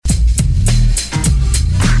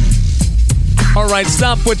All right,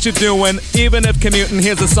 stop what you're doing. Even if commuting,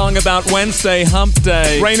 here's a song about Wednesday, hump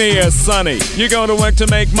day. Rainy or sunny, you go to work to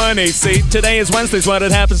make money. See, today is Wednesday's what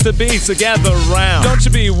it happens to be, so gather round. Don't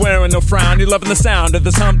you be wearing no frown, you're loving the sound of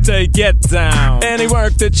this hump day get down. Any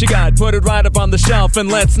work that you got, put it right up on the shelf, and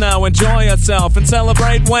let's now enjoy ourselves and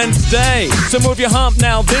celebrate Wednesday. So move your hump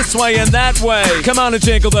now this way and that way. Come on and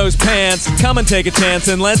jiggle those pants, come and take a chance,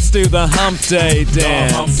 and let's do the hump day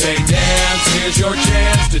dance. The hump day dance, here's your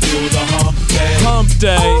chance to do the hump day. Hump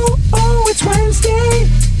day. Oh, it's Wednesday.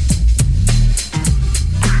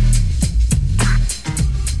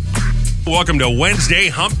 Welcome to Wednesday,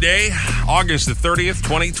 Hump Day, August the 30th,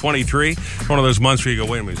 2023. One of those months where you go,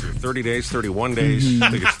 wait a minute, is there 30 days, 31 days?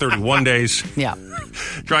 I think it's 31 days. Yeah.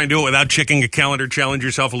 Try and do it without checking a calendar. Challenge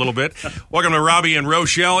yourself a little bit. Welcome to Robby and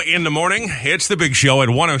Rochelle in the morning. It's the big show at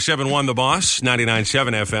 107.1 The Boss,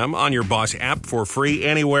 99.7 FM, on your Boss app for free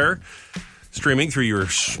anywhere. Streaming through your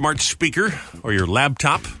smart speaker or your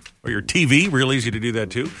laptop or your TV. Real easy to do that,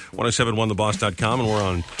 too. 1071theboss.com, and we're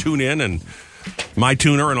on TuneIn and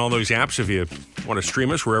MyTuner and all those apps if you want to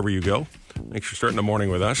stream us wherever you go. Thanks for starting the morning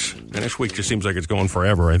with us. And this week just seems like it's going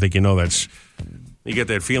forever. I think you get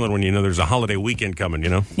that feeling when you know there's a holiday weekend coming, you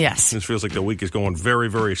know? Yes. This feels like the week is going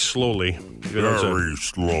very, very slowly. Very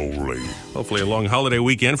slowly. Hopefully a long holiday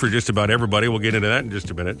weekend for just about everybody. We'll get into that in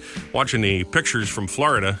just a minute. Watching the pictures from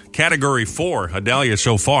Florida. Category 4, Idalia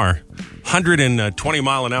so far. 120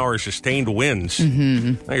 mile an hour sustained winds.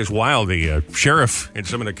 Mm-hmm. I think it's wild. The sheriff in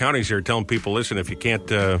some of the counties here telling people, listen, if you can't,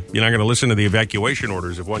 you're not going to listen to the evacuation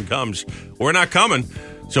orders if one comes. We're not coming.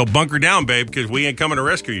 So bunker down, babe, because we ain't coming to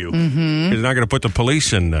rescue you. Mm-hmm. It's not going to put the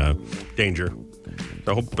police in danger.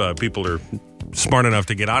 I hope people are smart enough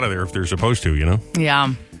to get out of there if they're supposed to, you know?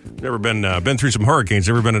 Yeah. Never been through some hurricanes.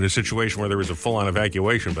 Never been in a situation where there was a full-on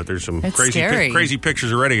evacuation, but there's some crazy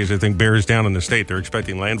pictures already as I think bears down in the state. They're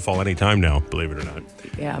expecting landfall any time now, believe it or not.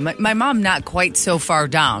 Yeah, my mom not quite so far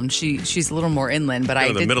down. She's a little more inland, but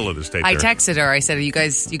in the middle of the state. I texted her. I said, "Are you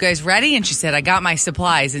guys ready?" And she said, "I got my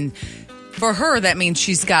supplies." And for her, that means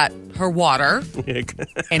she's got her water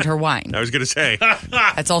and her wine. I was going to say.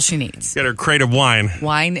 That's all she needs. Got her crate of wine.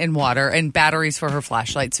 Wine and water and batteries for her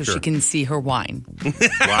flashlight so she can see her wine.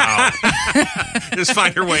 Wow. Just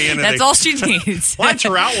find her way in. That's all she needs. Lights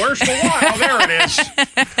are out. Where's the wine? Oh, there it is.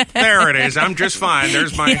 There it is. I'm just fine.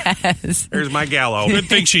 There's my gallow. Good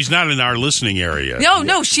thing she's not in our listening area.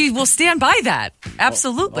 No, she will stand by that.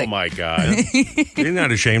 Absolutely. Oh my God. You're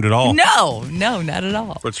not ashamed at all. No, not at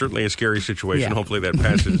all. But certainly a scary situation. Yeah. Hopefully that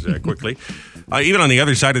passes quickly. Even on the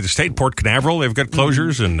other side of the state, Port Canaveral, they've got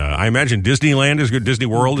closures, and I imagine Disneyland Disney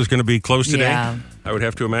World is going to be closed today. Yeah. I would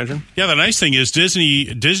have to imagine. Yeah, the nice thing is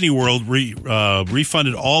Disney World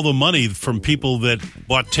refunded all the money from people that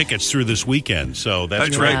bought tickets through this weekend. So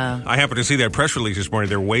that's right. Yeah. I happened to see that press release this morning.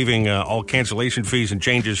 They're waiving all cancellation fees and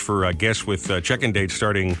changes for guests with check-in dates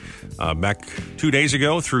starting back 2 days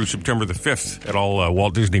ago through September the 5th at all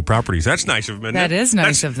Walt Disney properties. That's nice of them. That is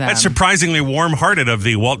nice of them. That's surprisingly warm-hearted of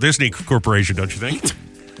the Walt Disney Corporation, don't you think?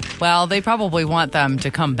 Well, they probably want them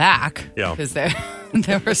to come back. Yeah. Because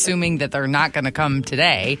they're assuming that they're not going to come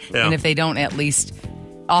today. Yeah. And if they don't at least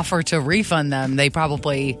offer to refund them, they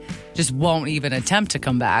probably just won't even attempt to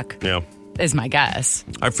come back. Yeah. Is my guess.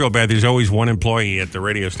 I feel bad. There's always one employee at the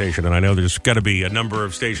radio station, and I know there's got to be a number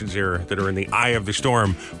of stations here that are in the eye of the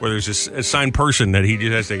storm where there's this assigned person that he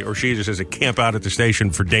just has to, or she just has to camp out at the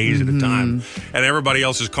station for days at a time, and everybody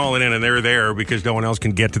else is calling in, and they're there because no one else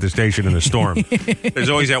can get to the station in the storm. There's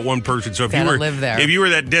always that one person. So if you were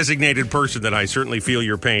that designated person, then I certainly feel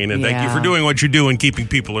your pain, and thank you for doing what you do and keeping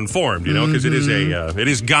people informed. You know, because it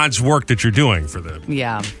is God's work that you're doing for the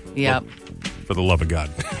for the love of God.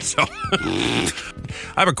 So, I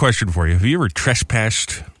have a question for you. Have you ever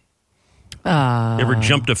trespassed? You ever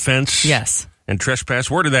jumped a fence? Yes. And trespassed?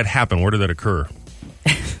 Where did that happen? Where did that occur?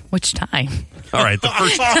 Which time? All right,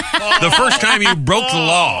 the first time you broke the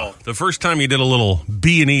law. The first time you did a little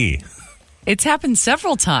B&E. It's happened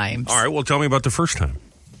several times. All right, well, tell me about the first time.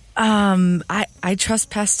 I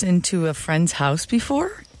trespassed into a friend's house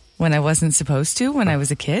before when I wasn't supposed to when I was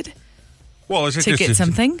a kid. Well, is it to get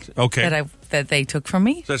something okay that they took from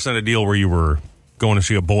me? So that's not a deal where you were going to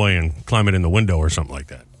see a boy and climb it in the window or something like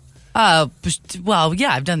that. Well,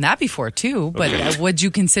 yeah, I've done that before too. But would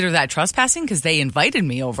you consider that trespassing? Because they invited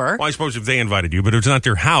me over. Well, I suppose if they invited you, but it's not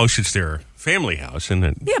their house; it's their family house, and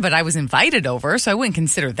yeah, but I was invited over, so I wouldn't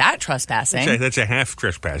consider that trespassing. That's a half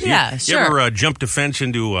trespass. Yeah, you ever jumped a fence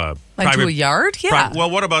into a into a yard? Yeah.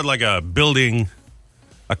 Well, what about like a building,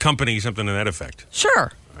 a company, something to that effect?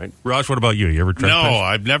 Sure. right. Ross, what about you? You ever trespassed? No,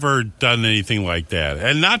 I've never done anything like that.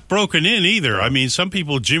 And not broken in either. I mean, some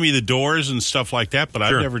people jimmy the doors and stuff like that, but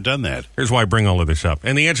Sure. I've never done that. Here's why I bring all of this up.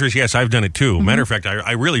 And the answer is yes, I've done it too. Matter of fact,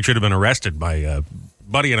 I really should have been arrested. My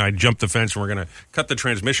buddy and I jumped the fence and we're going to cut the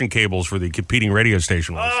transmission cables for the competing radio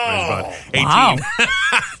station. When I was about 18. Wow.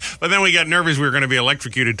 But then we got nervous we were going to be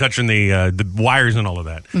electrocuted touching the wires and all of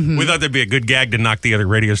that. We thought there'd be a good gag to knock the other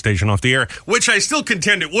radio station off the air, which I still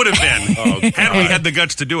contend it would have been had we had the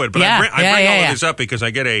guts to do it. But I bring all of this up because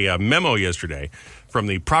I get a memo yesterday from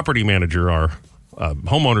the property manager, our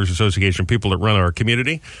homeowners association, people that run our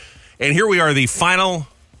community. And here we are, the final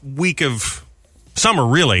week of summer,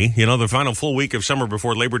 really, the final full week of summer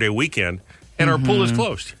before Labor Day weekend, and our pool is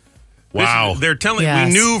closed. Wow. They're telling Yes.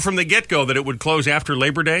 we knew from the get-go that it would close after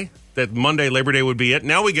Labor Day, that Monday, Labor Day would be it.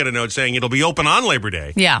 Now we get a note saying it'll be open on Labor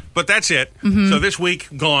Day. Yeah. But that's it. So this week,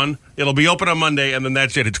 gone. It'll be open on Monday, and then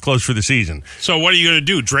that's it. It's closed for the season. So what are you going to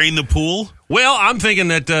do? Drain the pool? Well, I'm thinking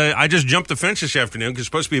that I just jumped the fence this afternoon because it's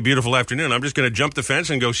supposed to be a beautiful afternoon. I'm just going to jump the fence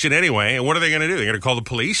and go sit anyway. And what are they going to do? They're going to call the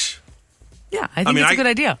police? Yeah, I think it's a good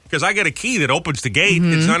idea. Because I got a key that opens the gate.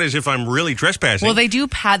 It's not as if I'm really trespassing. Well, they do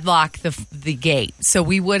padlock the gate, so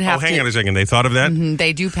we would have to. hang on a second. They thought of that?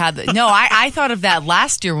 They do padlock. No, I thought of that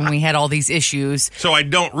last year when we had all these issues. So I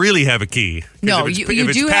don't really have a key. 'Cause No, if you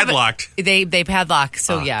it's do padlocked. have they padlock.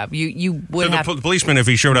 So yeah, you would So have. the policeman, if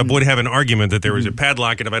he showed up, would have an argument that there was a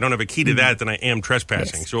padlock, and if I don't have a key to that, then I am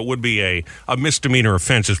trespassing. Yes. So it would be a misdemeanor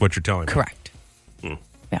offense, is what you're telling me. Correct.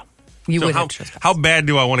 Yeah, you So would how, have trespass. how bad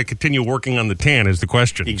do I want to continue working on the tan is the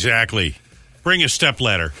question. Exactly. Bring a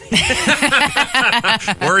stepladder.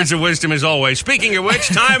 Words of wisdom as always. Speaking of which,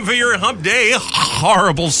 time for your hump day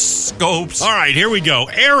horrible scopes. All right, here we go.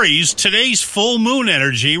 Aries, today's full moon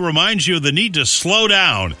energy reminds you of the need to slow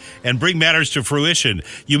down and bring matters to fruition.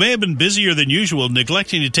 You may have been busier than usual,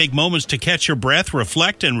 neglecting to take moments to catch your breath,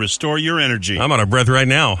 reflect, and restore your energy. I'm out of breath right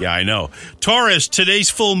now. Yeah, I know. Taurus,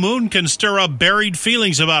 today's full moon can stir up buried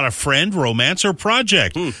feelings about a friend, romance, or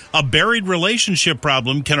project. A buried relationship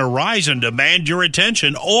problem can arise and demand your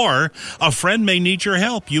attention, or a friend may need your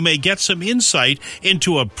help. You may get some insight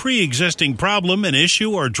into a pre-existing problem, an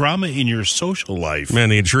issue, or drama in your social life. Man,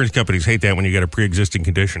 the insurance companies hate that when you got a pre-existing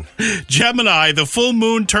condition. Gemini, the full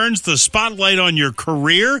moon turns the spotlight on your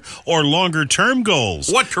career or longer-term goals.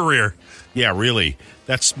 What career? Yeah, really.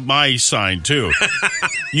 That's my sign, too.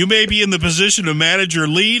 You may be in the position to manage or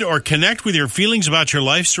lead or connect with your feelings about your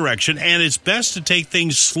life's direction, and it's best to take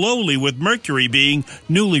things slowly with Mercury being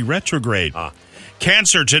newly retrograde.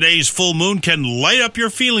 Cancer, today's full moon can light up your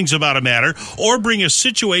feelings about a matter or bring a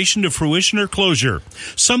situation to fruition or closure.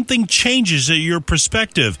 Something changes your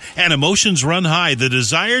perspective and emotions run high. The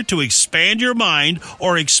desire to expand your mind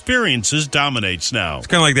or experiences dominates now. It's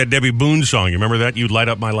kind of like that Debbie Boone song. You remember that? You'd light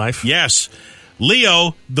up my life? Yes.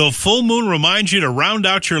 Leo, the full moon reminds you to round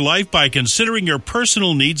out your life by considering your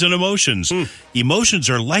personal needs and emotions. Emotions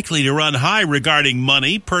are likely to run high regarding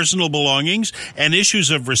money, personal belongings, and issues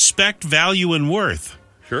of respect, value, and worth.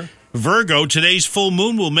 Sure. Virgo, today's full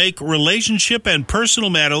moon will make relationship and personal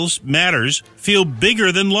matters feel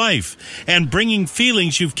bigger than life and bringing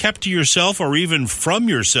feelings you've kept to yourself or even from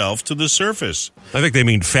yourself to the surface. I think they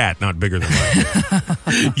mean fat, not bigger than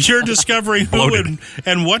life. You're discovering who Bloated.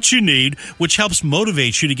 and what you need, which helps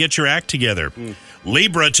motivate you to get your act together.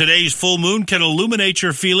 Libra, today's full moon can illuminate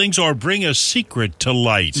your feelings or bring a secret to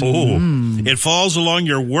light. It falls along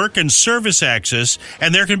your work and service axis,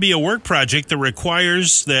 and there can be a work project that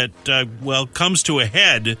requires that, comes to a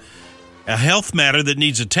head, a health matter that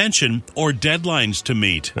needs attention, or deadlines to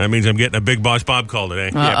meet. That means I'm getting a Big Boss Bob call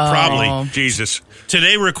today. Yeah, probably. Jesus.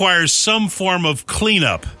 Today requires some form of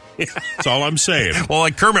cleanup. That's all I'm saying. Well,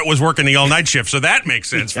 like Kermit was working the all-night shift, so that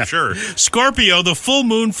makes sense for sure. Scorpio, the full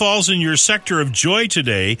moon falls in your sector of joy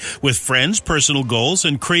today with friends, personal goals,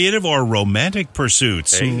 and creative or romantic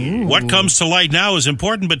pursuits. What comes to light now is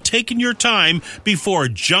important, but taking your time before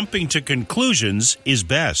jumping to conclusions is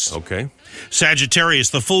best. Okay. Sagittarius,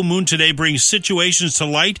 the full moon today brings situations to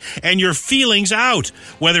light and your feelings out,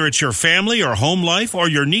 whether it's your family or home life or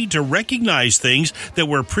your need to recognize things that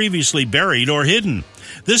were previously buried or hidden.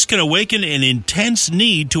 This can awaken an intense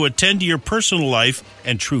need to attend to your personal life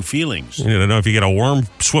and true feelings. I don't know if you get a worm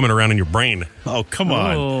swimming around in your brain. Oh, come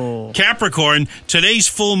on. Capricorn, today's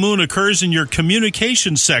full moon occurs in your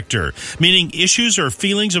communication sector, meaning issues or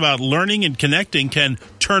feelings about learning and connecting can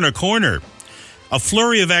turn a corner. A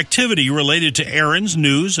flurry of activity related to errands,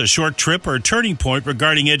 news, a short trip, or turning point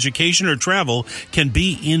regarding education or travel can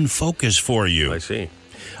be in focus for you. I see.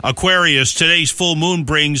 Aquarius, today's full moon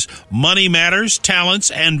brings money matters,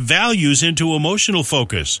 talents, and values into emotional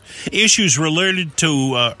focus. Issues related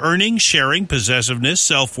to earning, sharing, possessiveness,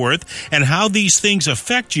 self-worth, and how these things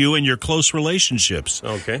affect you in your close relationships.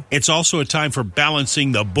 Okay. It's also a time for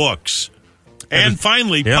balancing the books. And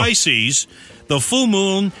finally, Pisces, the full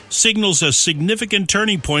moon signals a significant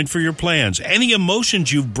turning point for your plans. Any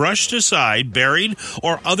emotions you've brushed aside, buried,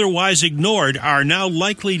 or otherwise ignored are now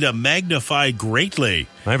likely to magnify greatly.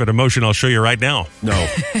 I have an emotion I'll show you right now. No.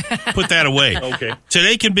 Put that away. Okay.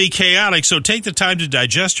 Today can be chaotic, so take the time to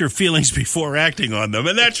digest your feelings before acting on them.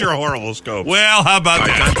 And that's your horoscope. Well, how about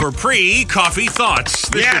that? Time for pre-coffee thoughts.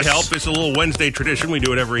 This Yes. should help. It's a little Wednesday tradition. We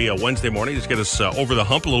do it every Wednesday morning. Just get us over the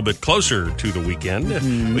hump a little bit closer to the weekend.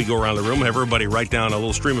 We go around the room, have everybody write down a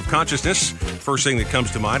little stream of consciousness, first thing that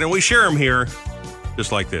comes to mind, and we share them here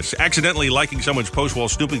just like this. Accidentally liking someone's post while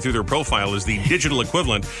snooping through their profile is the digital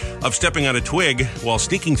equivalent of stepping on a twig while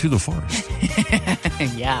sneaking through the forest.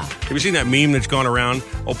 Yeah. Have you seen that meme that's gone around,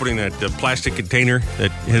 opening that plastic container that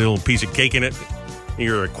had a little piece of cake in it?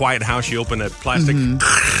 You're at a quiet house, you open that plastic.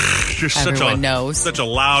 Just Everyone knows. Such a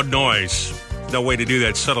loud noise. No way to do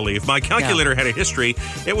that subtly. If my calculator had a history,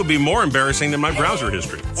 it would be more embarrassing than my browser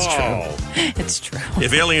history. It's true.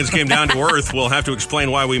 If aliens came down to Earth, we'll have to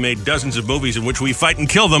explain why we made dozens of movies in which we fight and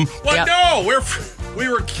kill them. What? Yep. No, we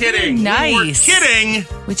were kidding. Nice. We were kidding.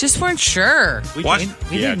 We just weren't sure. What?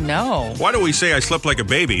 We didn't know. Why do we say I slept like a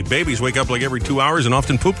baby? Babies wake up like every 2 hours and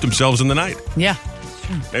often poop themselves in the night. Yeah.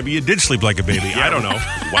 Maybe you did sleep like a baby. I don't know.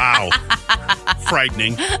 Wow.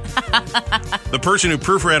 Frightening. The person who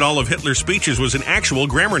proofread all of Hitler's speeches was an actual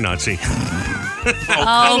grammar Nazi. Come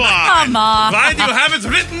on. Why do you have it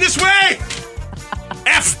written this way?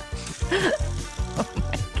 F.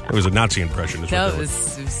 It was a Nazi impression. Is what No, that it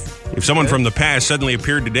was. was If someone from the past suddenly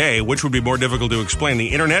appeared today, which would be more difficult to explain, the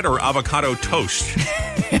internet or avocado toast?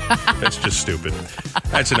 That's just stupid.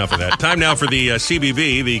 That's enough of that. Time now for the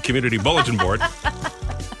CBB, the Community Bulletin Board,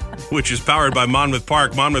 which is powered by Monmouth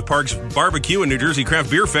Park. Monmouth Park's Barbecue and New Jersey Craft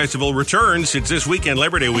Beer Festival returns. It's this weekend,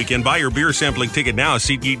 Labor Day weekend. Buy your beer sampling ticket now at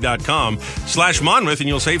SeatGeek.com/Monmouth, and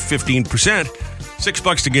you'll save 15%.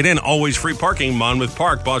 $6 to get in, always free parking. Monmouth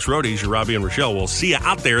Park, Boss Roadies, your Robby and Rochelle. We'll see you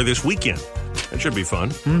out there this weekend. That should be fun.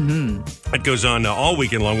 That goes on all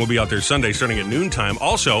weekend long. We'll be out there Sunday starting at noontime.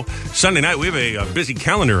 Also, Sunday night, we have a busy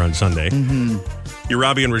calendar on Sunday. Your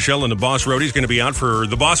Robby and Rochelle and the Boss Roadies going to be out for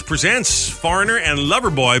The Boss Presents Foreigner and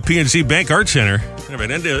Loverboy PNC Bank Art Center. Kind of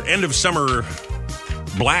an end of summer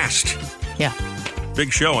blast. Yeah.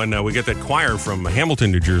 Big show, and we get that choir from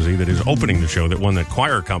Hamilton, New Jersey that is opening the show that won that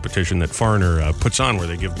choir competition that Foreigner puts on where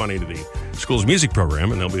they give money to the school's music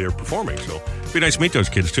program, and they'll be there performing. So it'd be nice to meet those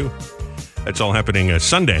kids, too. That's all happening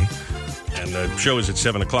Sunday. And the show is at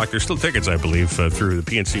 7 o'clock. There's still tickets, I believe, through the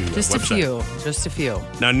PNC website. Just a few.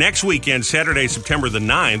 Now, next weekend, Saturday, September the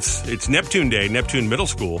 9th, it's Neptune Day, Neptune Middle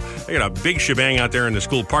School. They got a big shebang out there in the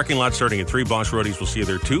school parking lot starting at 3. Boss Roadies will see you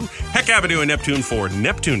there, too. Heck Avenue in Neptune for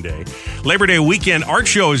Neptune Day. Labor Day weekend art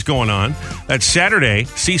show is going on. That's Saturday,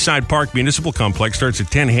 Seaside Park Municipal Complex. Starts at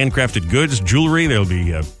 10. Handcrafted goods, jewelry. There'll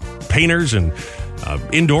be painters and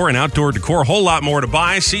indoor and outdoor decor. A whole lot more to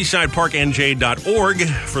buy. SeasideParkNJ.org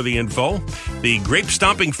for the info. The Grape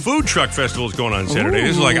Stomping Food Truck Festival is going on Saturday.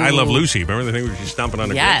 This is like I Love Lucy. Remember the thing where she's stomping on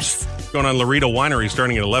the grapes? Going on Laredo Winery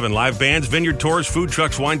starting at 11. Live bands, vineyard tours, food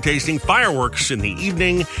trucks, wine tasting, fireworks in the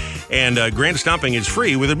evening. And Grand Stomping is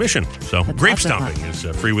free with admission. So Grape Stomping is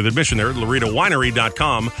free with admission there at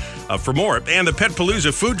LaredoWinery.com for more. And the Pet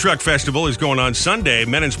Palooza Food Truck Festival is going on Sunday.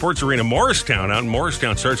 Men in Sports Arena, Morristown. Out in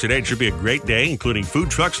Morristown starts at 8. Should be a great day, including food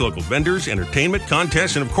trucks, local vendors, entertainment,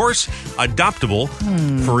 contests, and, of course, adoptable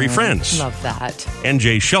furry friends. Love that.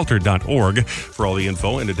 NJShelter.org for all the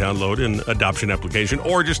info and to download an adoption application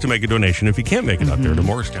or just to make a donation if you can't make it out there to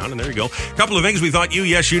Morristown. And there you go. A couple of things we thought you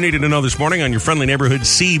needed to know this morning on your friendly neighborhood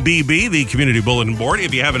CBB, the Community Bulletin Board.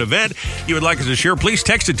 If you have an event you would like us to share, please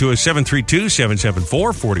text it to us,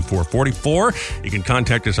 732-774-4444. You can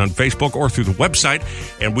contact us on Facebook or through the website.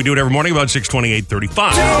 And we do it every morning about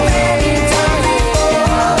 6:28:35.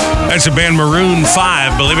 That's the band Maroon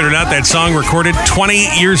 5. Believe it or not, that song recorded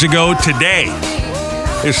 20 years ago today.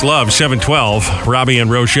 It's Love, 712. Robby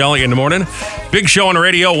and Rochelle in the morning. Big show on the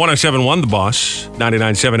radio, 107.1 The Boss,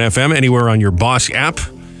 99.7 FM, anywhere on your Boss app.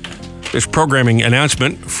 This programming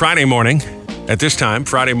announcement, Friday morning, at this time,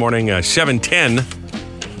 Friday morning, 7:10,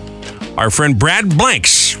 our friend Brad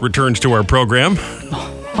Blanks returns to our program.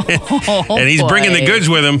 And he's bringing the goods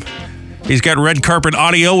with him. He's got red carpet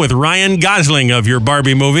audio with Ryan Gosling of your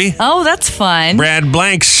Barbie movie. Oh, that's fun. Brad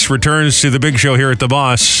Blanks returns to the big show here at The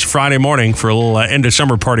Boss Friday morning for a little end of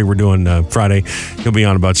summer party we're doing Friday. He'll be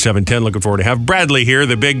on about 7:10. Looking forward to have Bradley here,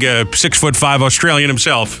 the big 6'5" Australian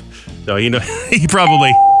himself. So he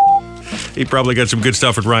probably got some good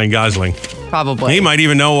stuff with Ryan Gosling. Probably. He might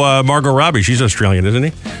even know Margot Robbie. She's Australian, isn't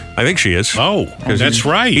he? I think she is. Oh, that's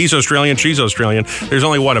right. He's Australian. She's Australian. There's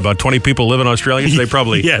only, about 20 people live in Australia? So they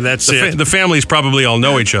probably... Yeah, that's it. The families probably all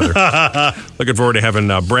know each other. Looking forward to having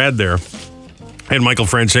Brad there. And Michael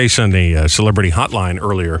Franzese on the Celebrity Hotline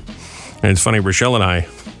earlier. And it's funny, Rochelle and I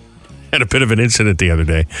had a bit of an incident the other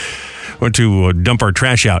day. Went to dump our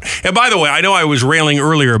trash out. And by the way, I know I was railing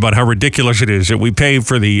earlier about how ridiculous it is that we pay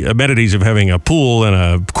for the amenities of having a pool and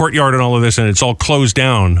a courtyard and all of this, and it's all closed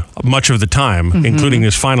down much of the time, including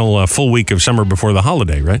this final full week of summer before the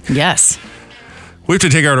holiday, right? Yes. We have to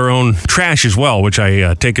take out our own trash as well, which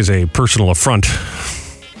I take as a personal affront.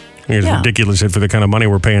 It's ridiculous for the kind of money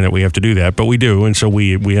we're paying that we have to do that, but we do. And so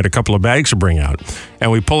we had a couple of bags to bring out,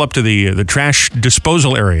 and we pull up to the trash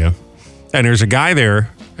disposal area, and there's a guy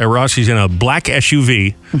there. Ross, he's in a black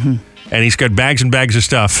SUV, and he's got bags and bags of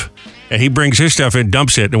stuff. And he brings his stuff in,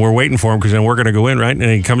 dumps it, and we're waiting for him because then we're going to go in, right? And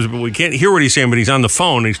he comes, but we can't hear what he's saying, but he's on the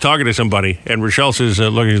phone. He's talking to somebody. And Rochelle says,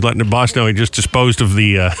 look, he's letting the boss know he just disposed of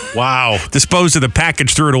the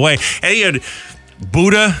package, threw it away. And he had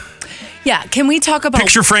Buddha. Yeah, can we talk about...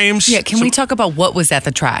 Picture frames. Yeah, can we talk about what was at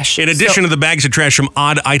the trash? In addition to the bags of trash, some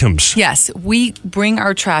odd items. Yes, we bring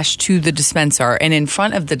our trash to the dispenser, and in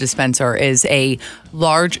front of the dispenser is a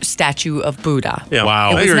large statue of Buddha. Yeah.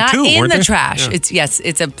 Wow. It was not in the trash. Yeah.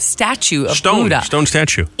 It's a statue of Buddha. Stone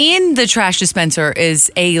statue. In the trash dispenser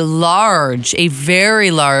is a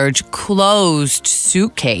very large closed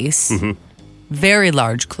suitcase. Very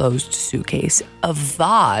large closed suitcase, a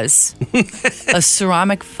vase, a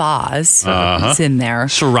ceramic vase is in there.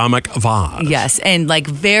 Ceramic vase. Yes, and like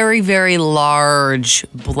very, very large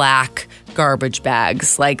black garbage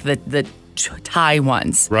bags, like the Thai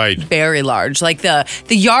ones. Right. Very large, like the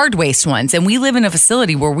yard waste ones. And we live in a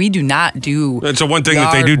facility where we do not do That's the one thing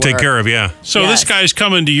that they do take care of, yeah. So this guy's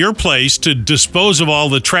coming to your place to dispose of all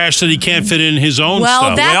the trash that he can't fit in his own well,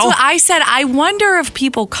 stuff. That's what I said. I wonder if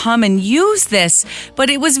people come and use this. But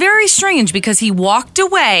it was very strange because he walked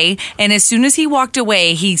away, and as soon as he walked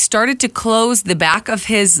away, he started to close the back of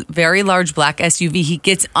his very large black SUV. He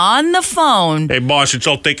gets on the phone. Hey, boss, it's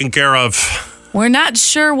all taken care of. We're not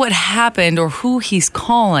sure what happened or who he's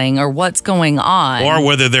calling or what's going on. Or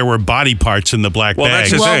whether there were body parts in the black bag.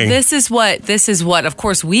 That's the thing. This is what, of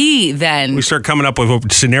course, we start coming up with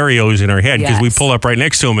scenarios in our head because we Yes. pull up right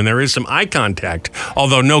next to him and there is some eye contact,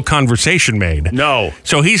 although no conversation made. No.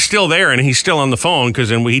 So he's still there and he's still on the phone because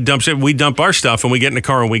then we dump our stuff and we get in the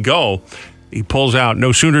car and we go. He pulls out.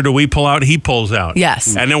 No sooner do we pull out, he pulls out.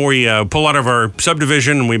 Yes. And then we pull out of our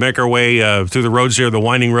subdivision and we make our way through the roads here, the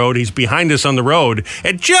winding road. He's behind us on the road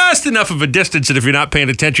at just enough of a distance that if you're not paying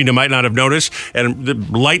attention, you might not have noticed. And the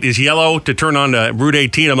light is yellow to turn on to Route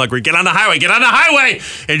 18. I'm like, get on the highway, get on the highway.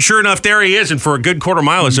 And sure enough, there he is. And for a good quarter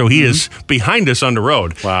mile or so, he is behind us on the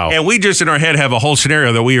road. Wow. And we just in our head have a whole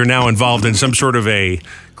scenario that we are now involved in some sort of a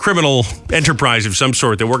criminal enterprise of some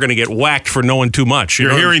sort that we're going to get whacked for knowing too much.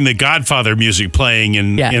 You're hearing the Godfather music playing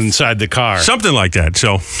inside the car. Something like that.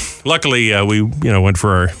 So luckily we went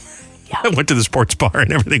for our went to the sports bar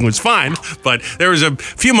and everything was fine. But there was a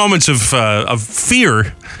few moments of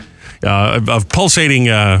fear, of pulsating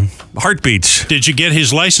heartbeats. Did you get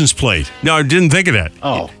his license plate? No, I didn't think of that.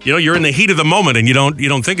 Oh. You're in the heat of the moment and you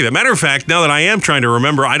don't think of that. Matter of fact, now that I am trying to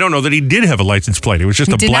remember, I don't know that he did have a license plate. It was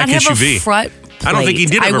just a black SUV. Did not have a front plate. I don't think he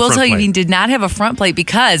did have a I will front tell you, plate. he did not have a front plate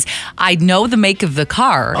because I know the make of the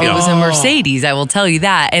car. It was a Mercedes. I will tell you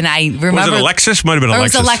that. And I remember. Was it a Lexus? Might have been a Lexus. It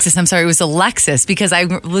was a Lexus. I'm sorry. It was a Lexus because I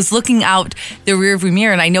was looking out the rearview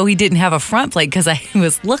mirror and I know he didn't have a front plate because I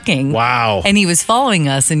was looking. Wow. And he was following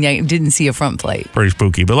us and I didn't see a front plate. Pretty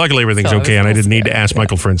spooky, but luckily everything's So I was okay, and I a little didn't need to scared, ask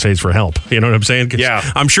Michael Franzese for help. You know what I'm saying? 'Cause Yeah.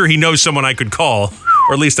 I'm sure he knows someone I could call,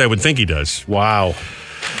 or at least I would think he does. Wow.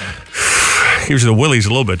 Gives you the willies a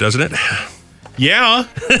little bit, doesn't it? Yeah.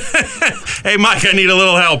 Hey, Mike, I need a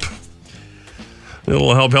little help. A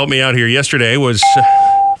little help. Help me out here. Yesterday was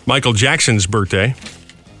Michael Jackson's birthday.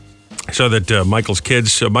 So that Michael's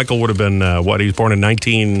kids, Michael would have been, he was born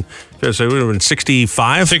in so it would have been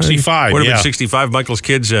 65? 65, Would have yeah. been 65. Michael's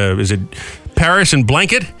kids, is it Paris and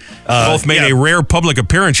Blanket? Both made a rare public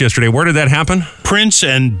appearance yesterday. Where did that happen? Prince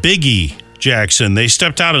and Biggie Jackson. They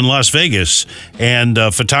stepped out in Las Vegas, and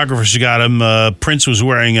photographers got him. Prince was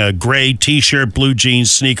wearing a gray T-shirt, blue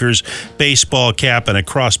jeans, sneakers, baseball cap, and a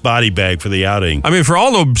cross-body bag for the outing. I mean, for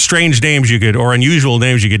all the strange names or unusual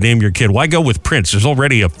names you could name your kid, why go with Prince? There's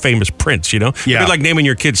already a famous Prince, Yeah. It'd be like naming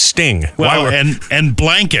your kid Sting. Well, and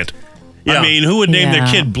Blanket. Yeah. I mean, who would name their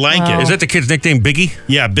kid Blanket? Is that the kid's nickname, Biggie?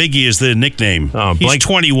 Yeah, Biggie is the nickname. Oh, He's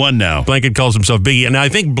 21 now. Blanket calls himself Biggie. And I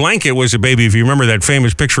think Blanket was a baby, if you remember that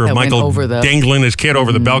famous picture of That went Michael over the- dangling his kid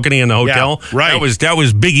over the balcony in the hotel. Yeah, right. That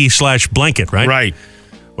was Biggie/Blanket, right? Right.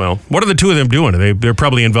 Well, what are the two of them doing? They're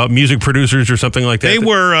probably involved music producers or something like that? They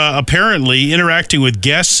were apparently interacting with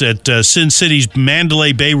guests at Sin City's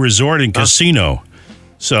Mandalay Bay Resort and Casino.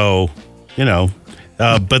 So,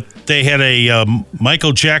 but they had a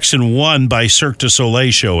Michael Jackson 1 by Cirque du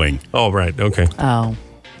Soleil showing. Oh, right. Okay. Oh.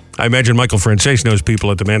 I imagine Michael Franzese knows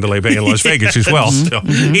people at the Mandalay Bay in Las Vegas as well. So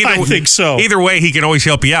I think so. Either way, he can always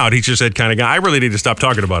help you out. He's just that kind of guy. I really need to stop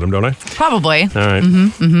talking about him, don't I? Probably. All right.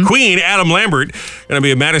 Queen, Adam Lambert, going to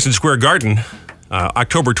be at Madison Square Garden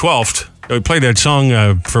October 12th. We played that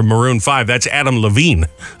song from Maroon 5. That's Adam Levine.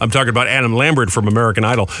 I'm talking about Adam Lambert from American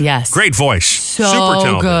Idol. Yes. Great voice. So Super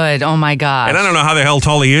talented. good. Oh, my gosh. And I don't know how the hell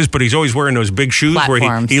tall he is, but he's always wearing those big shoes where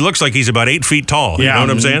Platforms. he looks like he's about 8 feet tall. You Yeah. know what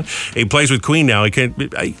I'm saying? He plays with Queen now.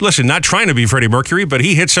 Listen, not trying to be Freddie Mercury, but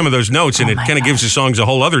he hits some of those notes, and it my kind of gives his songs a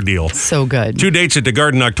whole other deal. So good. 2 dates at the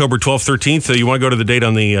Garden, October 12th, 13th. You want to go to the date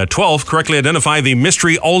on the 12th. Correctly identify the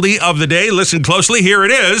mystery oldie of the day. Listen closely. Here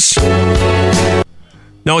it is.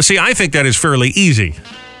 No, see, I think that is fairly easy.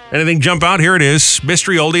 Anything jump out? Here it is.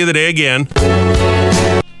 Mystery oldie of the day again.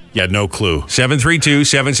 Yeah, no clue.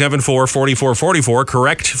 732-774-4444.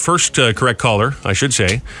 Correct. First correct caller, I should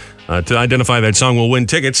say. To identify that song will win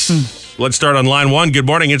tickets. Let's start on line 1. Good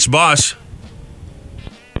morning. It's the boss.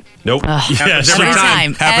 Nope. Happens every Every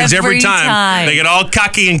time. time. Happens every Every time. time. They get all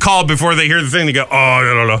cocky and called before they hear the thing. They go,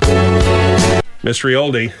 oh, no. Mystery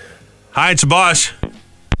oldie. Hi, it's the boss.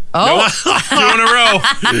 Oh. 2 in a row.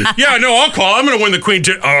 Yeah, no, I'll call. I'm going to win the Queen.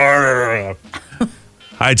 Hi,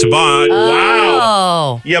 it's a bot. Wow.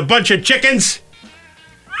 Oh. You bunch of chickens.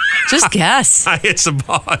 Just guess. Hi, it's the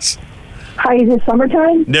boss. Hi, is it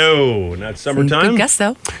summertime? No, not summertime. Good guess,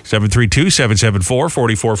 though.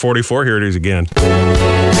 732-774-4444. Here it is again.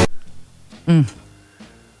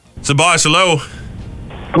 It's the boss. Hello.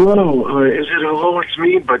 Hello, is it Hello, It's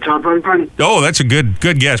Me by Todd Rundgren? Oh, that's a good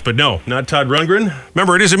guess, but no, not Todd Rundgren.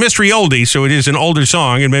 Remember, it is a mystery oldie, so it is an older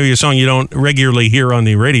song, and maybe a song you don't regularly hear on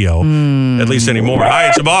the radio, at least anymore. Hi,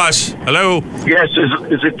 it's the boss. Hello. Yes,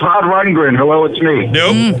 is it Todd Rundgren? Hello, it's me.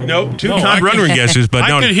 Nope. Two Todd Rundgren guesses, but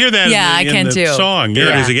no. I could hear that Yeah, I in can the too. song. Here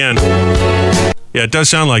Yeah. it is again. Yeah, it does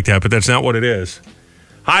sound like that, but that's not what it is.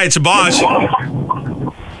 Hi, it's the boss.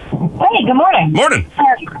 Hey, good morning. Morning.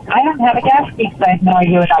 Sorry, I don't have a gas leak, so I have no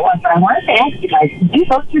idea what that was, but I wanted to ask you guys, did you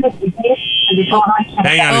go through the suitcase?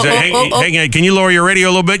 Hang on. Hang on. Can you lower your radio a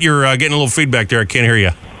little bit? You're getting a little feedback there. I can't hear you.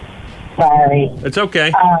 Sorry. It's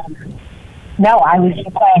okay. No, I was just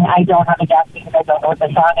saying I don't have a gas leak because I don't know what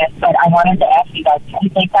the song is, but I wanted to ask you guys, can you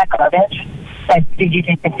take that garbage? Like, did you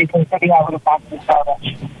take the suitcase or I would have thought it was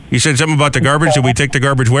garbage? You said something about the garbage. Did we take the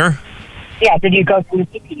garbage where? Yeah, did you go through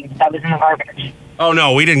the suitcase that was in the garbage? Oh,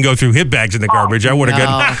 no, we didn't go through hip bags in the garbage. I would have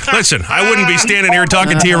gotten... Listen, I wouldn't be standing here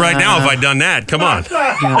talking to you right now if I'd done that. Come on.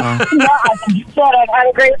 Yeah, I just said I'd had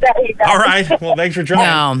a great day. All right. Well, thanks for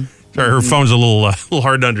trying. No. Sorry, her phone's a little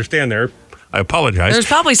hard to understand there. I apologize. There's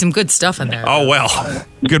probably some good stuff in there. Oh, well.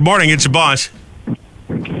 Good morning. It's the boss.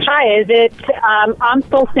 Hi, is it I'm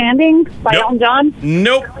Still Standing by Nope. Elton John?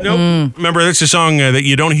 Nope. Remember, that's a song that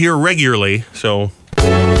you don't hear regularly, so...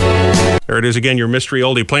 There it is again, your mystery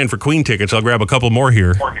oldie playing for Queen tickets. I'll grab a couple more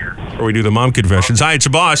here before we do the mom confessions. Hi, it's the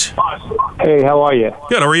boss. Hey, how are you?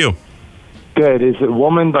 Good, how are you? Good. Is it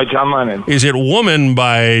Woman by John Lennon? Is it Woman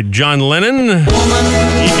by John Lennon?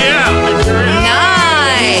 Yeah.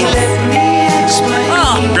 Nice.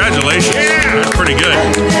 Oh, Congratulations. That's pretty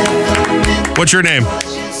good. What's your name?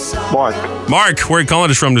 Mark. Mark, where are you calling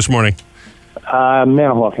us from this morning?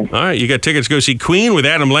 Manahawkin. All right, you got tickets to go see Queen with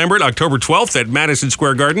Adam Lambert October 12th at Madison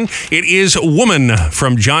Square Garden. It is Woman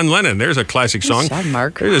from John Lennon. There's a classic song. Good job,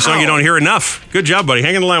 Mark. There's a song you don't hear enough. Good job, buddy.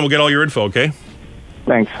 Hang on the line. We'll get all your info, okay?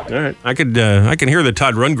 Thanks. All right. I can hear the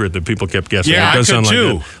Todd Rundgren that people kept guessing. Yeah, it does I could sound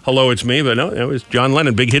too. like that. Hello, it's me, but no, it was John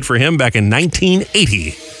Lennon. Big hit for him back in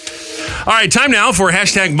 1980. All right, time now for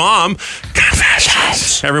hashtag Mom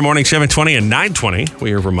Confessions. Every morning, 7:20 and 9:20, we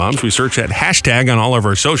hear from moms. We search that hashtag on all of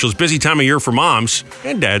our socials. Busy time of year for moms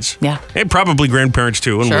and dads. Yeah. And probably grandparents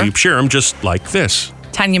too. And Sure. we share them just like this.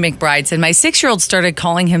 Tanya McBride said, my 6-year-old started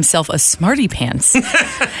calling himself a smarty pants.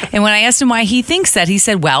 And when I asked him why he thinks that, he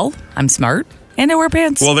said, well, I'm smart, And I wear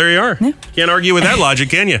pants. Well, there you are. Yeah. Can't argue with that logic,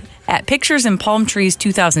 can you? At Pictures and Palm Trees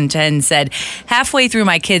 2010 said, halfway through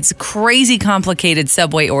my kid's crazy complicated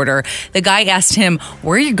Subway order, the guy asked him,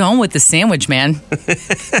 where are you going with the sandwich, man?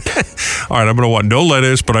 All right, I'm going to want no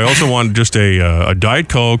lettuce, but I also want just a Diet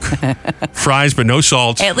Coke, fries, but no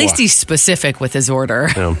salt. At least he's specific with his order.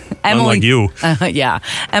 Yeah, unlike you. Yeah.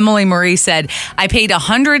 Emily Marie said, I paid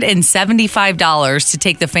 $175 to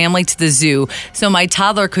take the family to the zoo so my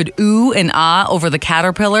toddler could ooh and ah over the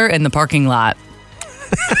caterpillar in the parking lot.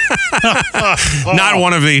 Not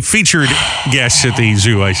one of the featured guests at the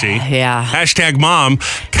zoo, I see. Yeah. Hashtag mom.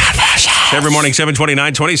 Confessions. Every morning,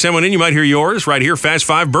 7:29, 27 in. You might hear yours right here. Fast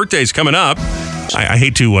 5 birthdays coming up. I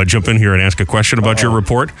hate to jump in here and ask a question about your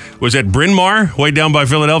report. Was that Bryn Mawr, way down by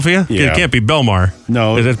Philadelphia? Yeah. It can't be Belmar.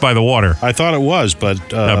 No. Because that's by the water. I thought it was, but...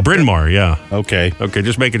 Bryn Mawr, yeah. Okay. Okay,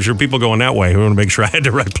 just making sure people going that way. We want to make sure I had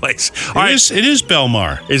the right place. It is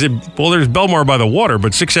Belmar. Is it? Well, there's Belmar by the water,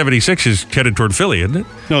 but 676 is headed toward Philly, isn't it?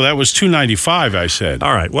 No, that was 295, I said.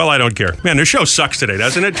 All right. Well, I don't care. Man, the show sucks today,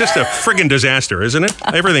 doesn't it? Just a friggin' disaster, isn't it?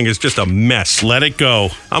 Everything is just a mess. Let it go.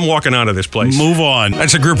 I'm walking out of this place. Move on.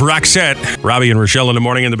 That's the group Roxette. Robbie and Rochelle in the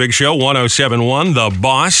morning in the big show. 107.1, The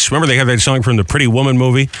Boss. Remember they have that song from the Pretty Woman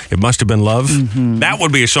movie? It Must Have Been Love. Mm-hmm. That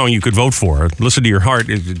would be a song you could vote for. Listen to your heart.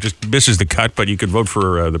 It just misses the cut, but you could vote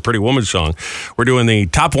for the Pretty Woman song. We're doing the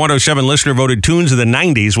top 107 listener voted tunes of the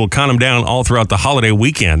 90s. We'll count them down all throughout the holiday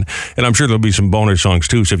weekend. And I'm sure there'll be some bonus songs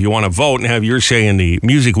too. So if you want to vote and have your say in the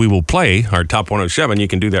music we will play, our top 107, you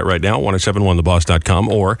can do that right now at 1071theboss.com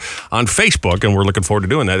or on Facebook. And we're looking forward to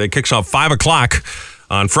doing that. It kicks off 5 o'clock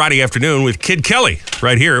on Friday afternoon with Kid Kelly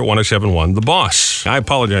right here at 1071 The Boss. I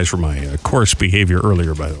apologize for my coarse behavior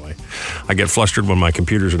earlier, by the way. I get flustered when my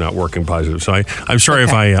computers are not working positive. So I'm sorry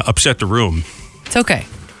if I upset the room. It's okay.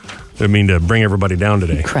 I didn't mean to bring everybody down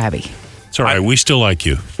today. Crabby. It's all right. We still like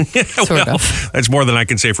you. Sort of. That's more than I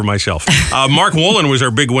can say for myself. Mark Wolin was our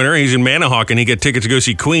big winner. He's in Manahawk, and he got tickets to go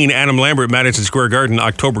see Queen, Adam Lambert, Madison Square Garden,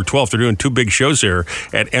 October 12th. They're doing 2 big shows there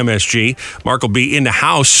at MSG. Mark will be in the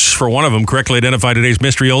house for one of them. Correctly identify today's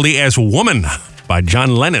mystery oldie as Woman by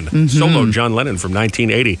John Lennon. Mm-hmm. Solo John Lennon from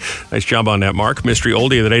 1980. Nice job on that, Mark. Mystery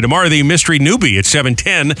oldie of the day. Tomorrow, the mystery newbie at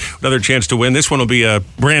 7:10. Another chance to win. This one will be a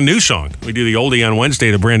brand new song. We do the oldie on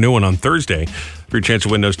Wednesday, the brand new one on Thursday. For your chance to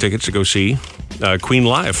win those tickets to go see Queen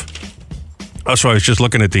live. Also, I was just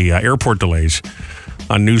looking at the airport delays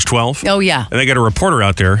on News 12. Oh, yeah. And they got a reporter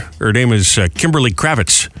out there. Her name is Kimberly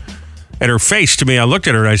Kravitz. And her face, to me, I looked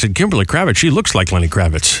at her and I said, Kimberly Kravitz, she looks like Lenny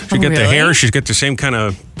Kravitz. She got the hair, she's got the same kind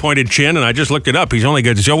of pointed chin, and I just looked it up. He's only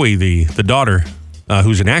got Zoe, the daughter,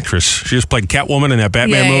 who's an actress. She just played Catwoman in that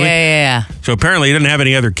Batman movie. Yeah. So apparently he didn't have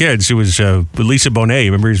any other kids. It was Lisa Bonet.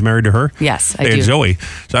 Remember he's married to her? Yes, I They do. had Zoe.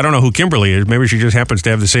 So I don't know who Kimberly is. Maybe she just happens to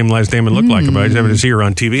have the same last name and look like her. But I just happened to see her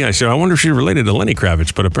on TV. I said, I wonder if she's related to Lenny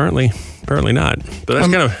Kravitz. But apparently not. But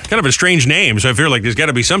that's kind of a strange name. So I feel like there's got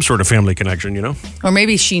to be some sort of family connection, you know? Or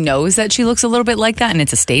maybe she knows that she looks a little bit like that and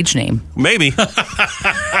it's a stage name. Maybe.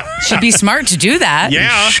 She'd be smart to do that.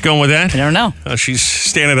 Yeah. She's going with that? I don't know. She's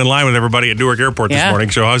standing in line with everybody at Newark Airport this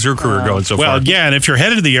morning. So how's her career going so far? Well, yeah, and if you're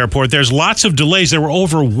headed to the airport, there's lots of delays. There were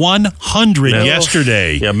over 100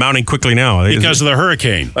 yesterday. Yeah, mounting quickly now. Because of the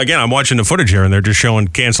hurricane. Again, I'm watching the footage here, and they're just showing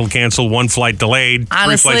cancel, 1 flight delayed,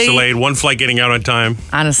 Honestly, 3 flights delayed, 1 flight getting out on time.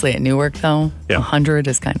 Honestly, at Newark, though, Yeah. 100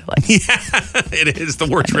 is kind of like... It is the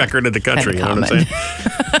worst record in the country. You know what I'm common.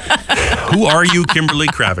 saying? Who are you, Kimberly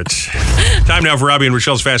Kravitz? Time now for Robbie and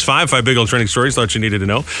Rochelle's Fast 5. 5 big old trending stories thought you needed to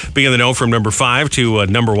know. Be in the know from number 5 to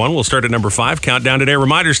number 1. We'll start at number 5. Countdown today.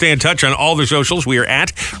 Reminder, stay in touch on all the socials. We are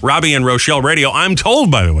at Robbie and Rochelle Radio. I'm told,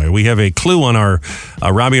 by the way, we have a clue on our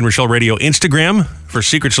Robbie and Rochelle Radio Instagram for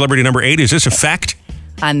Secret Celebrity number 8. Is this a fact?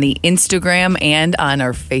 On the Instagram and on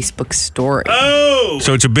our Facebook story. Oh!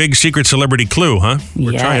 So it's a big secret celebrity clue, huh?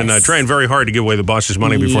 We're Yes. trying very hard to give away the boss's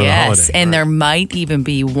money before the holiday. Yes, and there might even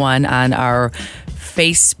be one on our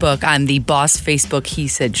Facebook, on the Boss Facebook He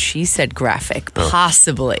Said, She Said graphic,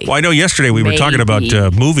 possibly. Well, I know yesterday we were talking about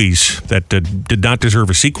Maybe. movies that did not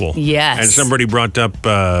deserve a sequel. Yes. And somebody brought up,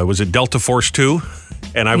 was it Delta Force 2?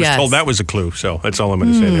 And I was Yes. told that was a clue, so that's all I'm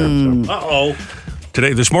going to say there. So. Uh-oh.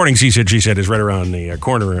 This morning's He Said, She Said is right around the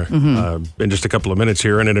corner in just a couple of minutes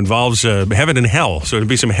here, and it involves heaven and hell. So it'll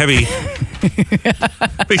be some heavy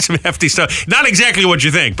Be some hefty stuff. Not exactly what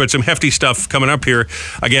you think, but some hefty stuff coming up here.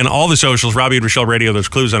 Again, all the socials, Robby and Rochelle Radio. There's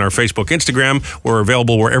clues on our Facebook, Instagram. We're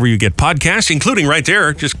available wherever you get podcasts, including right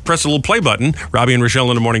there. Just press the little play button. Robby and Rochelle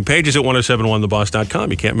in the morning pages at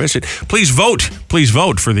 1071theboss.com. You can't miss it. Please vote. Please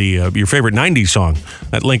vote for your favorite 90s song.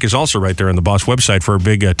 That link is also right there on the Boss website for a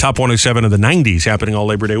big top 107 of the 90s happening all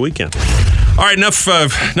Labor Day weekend. All right, enough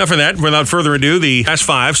of that. Without further ado, the Fast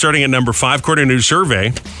Five, starting at number 5, according to a new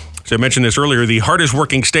survey. So I mentioned this earlier, the hardest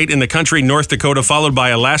working state in the country, North Dakota, followed by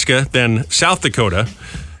Alaska, then South Dakota.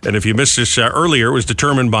 And if you missed this earlier, it was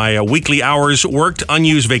determined by weekly hours worked,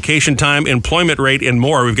 unused vacation time, employment rate, and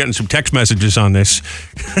more. We've gotten some text messages on this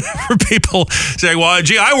for people saying, well,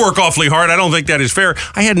 gee, I work awfully hard. I don't think that is fair.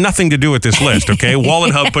 I had nothing to do with this list, okay?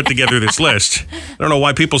 Wallet Hub put together this list. I don't know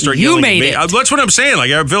why people start yelling at me. That's what I'm saying. Like,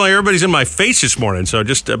 I feel like everybody's in my face this morning, so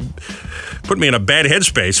just put me in a bad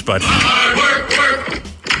headspace. But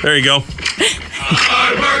there you go.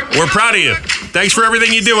 We're proud of you. Thanks for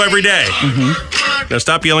everything you do every day. Now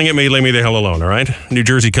stop yelling at me. Leave me the hell alone, all right? New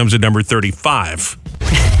Jersey comes at number 35.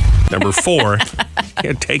 Number 4.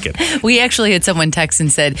 Can't take it. We actually had someone text and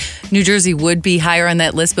said New Jersey would be higher on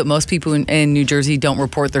that list, but most people in New Jersey don't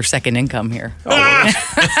report their second income here. Oh, well,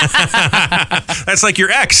 that's like your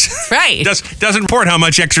ex. Right. Doesn't report how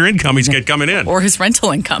much extra income he's got coming in. Or his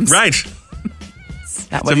rental incomes. Right.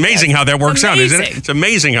 It's amazing how that works out, isn't it? It's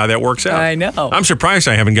amazing how that works out. I know. I'm surprised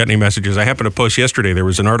I haven't got any messages. I happened to post yesterday. There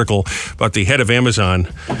was an article about the head of Amazon,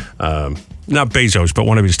 not Bezos, but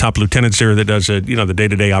one of his top lieutenants there that does, the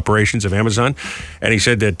day-to-day operations of Amazon. And he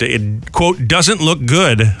said that it, quote, doesn't look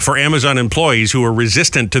good for Amazon employees who are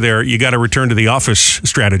resistant to their you got to return to the office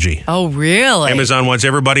strategy. Oh, really? Amazon wants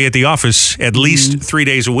everybody at the office at least 3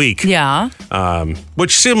 days a week. Yeah.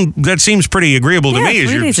 Which seems pretty agreeable to me.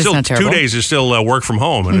 3 days is not terrible. 2 days is still work from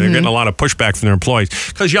home, and they're getting a lot of pushback from their employees.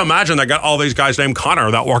 Because you imagine they got all these guys named Connor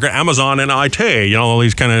that work at Amazon and IT, all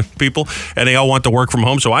these kind of people, and they all want to work from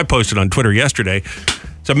home. So I posted on Twitter yesterday,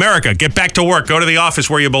 it's America, get back to work, go to the office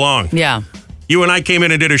where you belong. Yeah. You and I came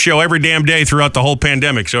in and did a show every damn day throughout the whole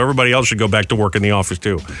pandemic, so everybody else should go back to work in the office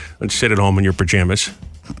too. And sit at home in your pajamas.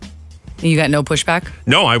 You got no pushback?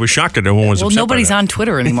 No, I was shocked that everyone was upset. Well, nobody's on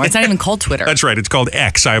Twitter anymore. It's not even called Twitter. That's right. It's called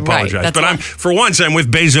X. I apologize. Right, but for once, I'm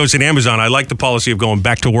with Bezos and Amazon. I like the policy of going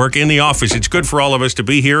back to work in the office. It's good for all of us to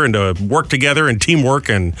be here and to work together and teamwork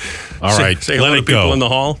and say hello to people in the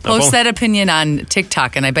hall. Post that opinion on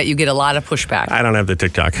TikTok, and I bet you get a lot of pushback. I don't have the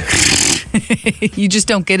TikTok. You just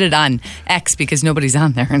don't get it on X because nobody's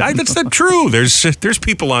on there anymore. That's not true. There's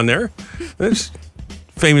people on there. There's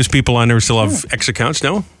famous people on there who still have X accounts,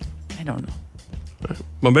 no? I don't know.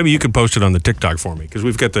 Well, maybe you could post it on the TikTok for me, because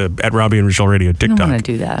we've got the at Robby and Rochelle Radio TikTok. I don't want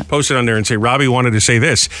to do that. Post it on there and say, Robby wanted to say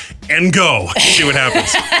this, and go. See what happens.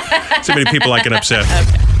 So many people I can upset.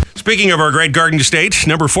 Speaking of our great Garden State,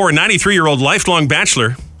 number 4, 93-year-old lifelong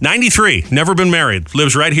bachelor, 93, never been married,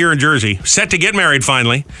 lives right here in Jersey, set to get married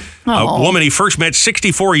finally. A woman he first met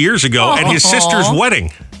 64 years ago at his sister's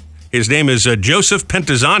wedding. His name is Joseph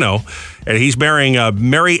Pentazano, and he's marrying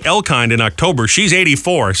Mary Elkind in October. She's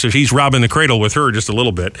 84, so he's robbing the cradle with her just a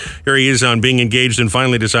little bit. Here he is on being engaged and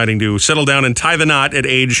finally deciding to settle down and tie the knot at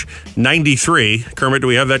age 93. Kermit, do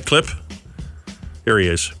we have that clip? Here he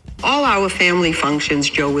is. All our family functions,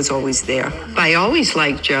 Joe was always there. I always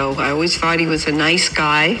liked Joe. I always thought he was a nice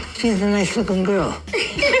guy. She's a nice-looking girl.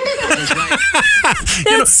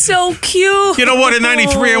 That's so cute. You know what? In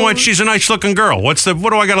 93, I went, she's a nice-looking girl. What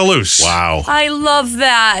do I got to lose? Wow. I love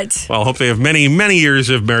that. Well, I hope they have many, many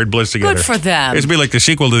years of married bliss together. Good for them. It's be like the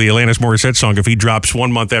sequel to the Alanis Morissette song if he drops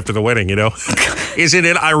 1 month after the wedding, Isn't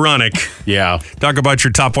it ironic? Yeah. Talk about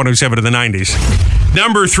your top 107 of the 90s.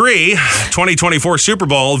 Number 3, 2024 Super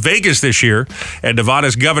Bowl, Vegas this year, and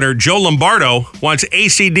Nevada's Governor Joe Lombardo wants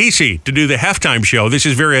AC/DC to do the halftime show. This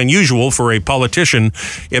is very unusual for a politician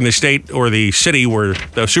in the state or the city where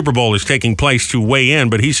the Super Bowl is taking place to weigh in,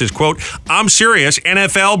 but he says, quote, I'm serious,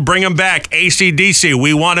 NFL, bring them back, AC/DC,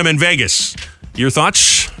 we want them in Vegas. Your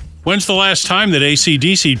thoughts? When's the last time that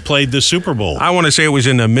AC/DC played the Super Bowl? I want to say it was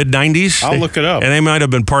in the mid-90s. I'll look it up. And they might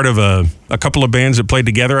have been part of a couple of bands that played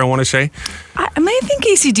together, I want to say. I think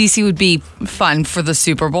AC/DC would be fun for the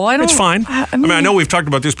Super Bowl. It's fine. I mean, I know we've talked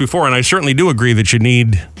about this before, and I certainly do agree that you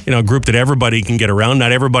need a group that everybody can get around.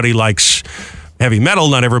 Not everybody likes heavy metal.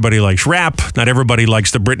 Not everybody likes rap. Not everybody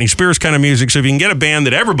likes the Britney Spears kind of music. So if you can get a band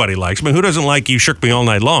that everybody likes, I mean, who doesn't like You Shook Me All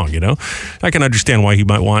Night Long, I can understand why he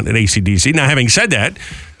might want an AC/DC. Now, having said that,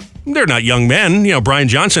 they're not young men. Brian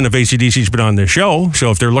Johnson of AC/DC's been on this show.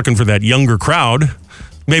 So if they're looking for that younger crowd,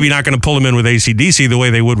 Maybe not going to pull them in with AC/DC the way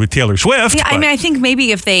they would with Taylor Swift. Yeah, I mean, I think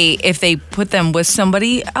maybe if they put them with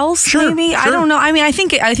somebody else, maybe. I don't know. I mean, I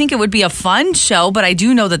think it would be a fun show, but I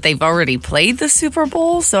do know that they've already played the Super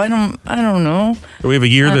Bowl, so I don't know. Do we have a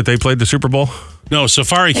year that they played the Super Bowl? No,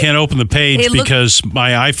 Safari can't open the page because my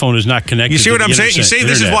iPhone is not connected. You see what I'm saying? You see,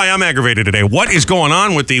 this is why I'm aggravated today. What is going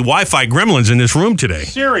on with the Wi-Fi gremlins in this room today?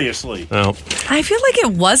 Seriously. Oh. I feel like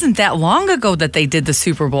it wasn't that long ago that they did the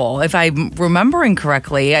Super Bowl, if I'm remembering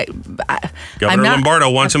correctly. Governor Lombardo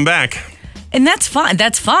wants him back. And that's fine.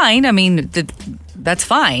 That's fine. I mean, that's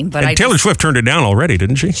fine. But Taylor Swift turned it down already,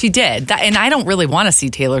 didn't she? She did. And I don't really want to see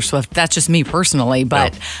Taylor Swift. That's just me personally.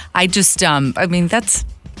 But I just, I mean, that's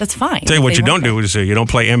fine. Tell you what you don't do is you don't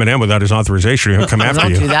play Eminem without his authorization. He'll come after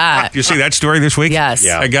you. Don't do that. You see that story this week? Yes.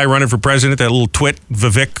 Yeah. That guy running for president, that little twit,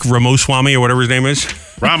 Vivek Ramaswamy or whatever his name is.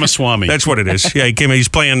 Ramaswamy. That's what it is. Yeah, he's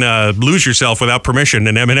playing Lose Yourself without permission,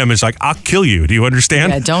 and Eminem is like, I'll kill you. Do you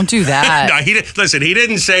understand? Yeah, don't do that. No, listen, he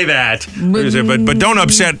didn't say that. But don't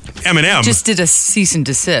upset Eminem. Just did a cease and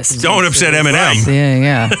desist. Don't upset Eminem.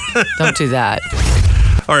 Yeah. Don't do that.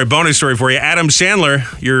 All right, bonus story for you. Adam Sandler,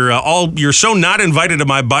 you're so not invited to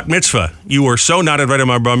my bat mitzvah. You are so not invited to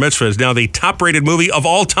my bat mitzvah is now the top-rated movie of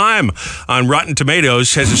all time on Rotten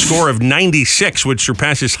Tomatoes. Has a score of 96, which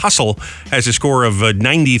surpasses Hustle. Has a score of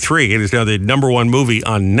 93. It is now the number one movie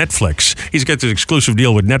on Netflix. He's got this exclusive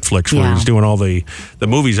deal with Netflix where he's doing all the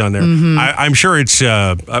movies on there. Mm-hmm. I'm sure it's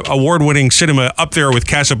award-winning cinema up there with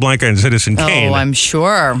Casablanca and Citizen Kane. Oh, I'm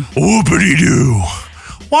sure. Whoopity-doo.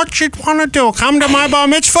 What you want to do? Come to my bar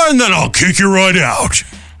mitzvah and then I'll kick you right out.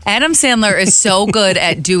 Adam Sandler is so good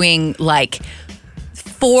at doing like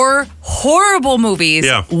 4 horrible movies,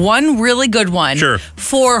 one really good one. Sure.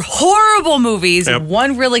 4 horrible movies,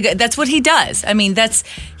 one really good. That's what he does. I mean,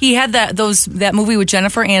 he had that movie with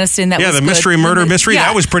Jennifer Aniston. That was the good. mystery murder mystery. Yeah.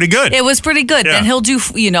 That was pretty good. It was pretty good. Yeah. Then he'll do,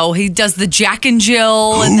 he does the Jack and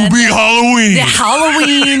Jill. And then Halloween. The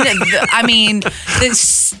Halloween. I mean, the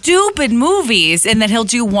stupid movies. And then he'll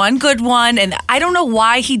do one good one. And I don't know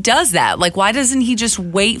why he does that. Like, why doesn't he just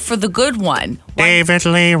wait for the good one? David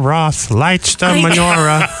Lee Roth lights the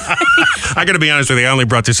menorah. I got to be honest with you. I only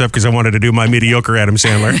brought this up because I wanted to do my mediocre Adam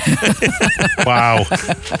Sandler. Wow.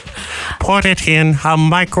 Put it in a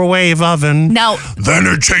microwave oven. Now, then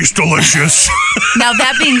it tastes delicious. Now,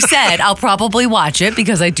 that being said, I'll probably watch it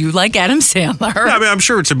because I do like Adam Sandler. I mean, I'm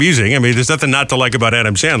sure it's amusing. I mean, there's nothing not to like about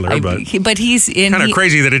Adam Sandler. But he's in... kind of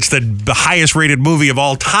crazy that it's the highest rated movie of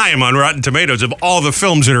all time on Rotten Tomatoes of all the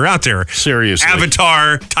films that are out there. Seriously.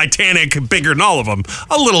 Avatar, Titanic, bigger than all of them.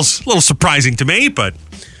 A little surprising to me, but...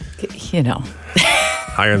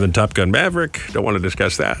 Higher than Top Gun Maverick. Don't want to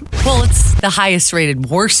discuss that. Well, it's the highest rated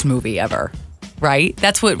worst movie ever, right?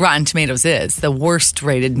 That's what Rotten Tomatoes is, the worst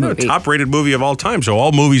rated movie. Top rated movie of all time, so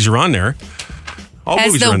all movies are on there.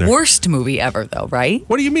 As the worst movie ever, though, right?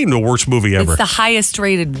 What do you mean the worst movie ever? It's the highest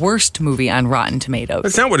rated worst movie on Rotten Tomatoes.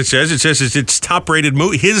 That's not what it says. It says it's top rated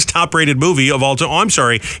movie. His top rated movie of all time. Oh, I'm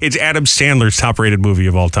sorry. It's Adam Sandler's top rated movie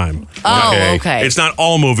of all time. Oh, okay. It's not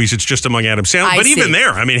all movies. It's just among Adam Sandler. But even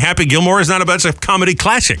there, I mean, Happy Gilmore is not about. It's a comedy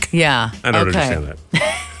classic. Yeah. I don't understand that.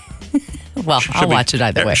 Well, I'll watch it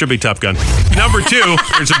either way. Should be Top Gun. Number 2,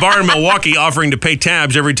 there's a bar in Milwaukee offering to pay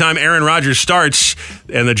tabs every time Aaron Rodgers starts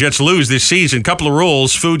and the Jets lose this season. Couple of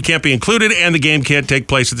rules. Food can't be included and the game can't take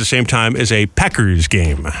place at the same time as a Packers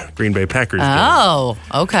game. Green Bay Packers game. Oh,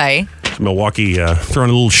 okay. Milwaukee throwing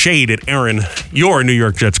a little shade at Aaron, your New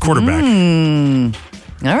York Jets quarterback.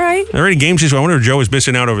 All right. Are there any games this week? I wonder if Joe is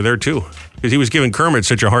missing out over there, too. Because he was giving Kermit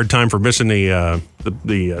such a hard time for missing it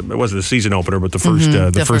wasn't the season opener, but the first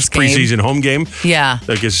preseason home game. Yeah.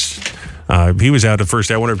 I guess he was out the first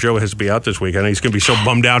day. I wonder if Joe has to be out this week. I know he's going to be so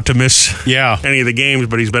bummed out to miss any of the games,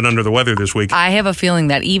 but he's been under the weather this week. I have a feeling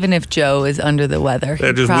that even if Joe is under the weather,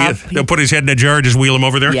 he'll put his head in a jar, just wheel him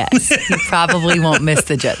over there. Yes, he probably won't miss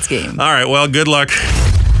the Jets game. All right, well, good luck.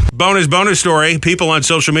 Bonus story. People on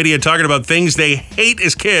social media talking about things they hate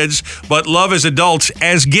as kids, but love as adults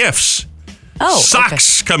as gifts. Oh,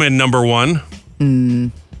 socks come in number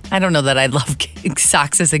 1. I don't know that I love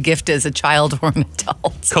socks as a gift as a child or an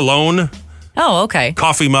adult. Cologne. Oh, okay.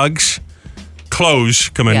 Coffee mugs. Clothes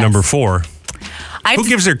come in number 4. Who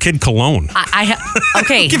gives their kid cologne?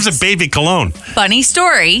 Okay. Who gives a baby cologne? Funny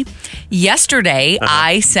story. Yesterday,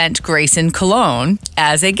 I sent Grayson cologne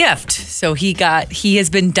as a gift. So he has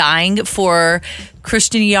been dying for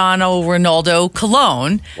Cristiano Ronaldo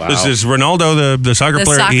cologne. Wow. This is Ronaldo, the soccer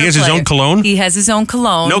player. He has his own cologne? He has his own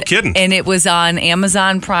cologne. No kidding. And it was on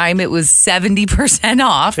Amazon Prime. It was 70%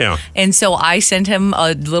 off. Yeah. And so I sent him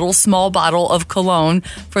a little small bottle of cologne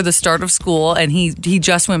for the start of school. And he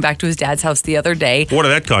just went back to his dad's house the other day. What did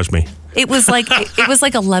that cost me? It was like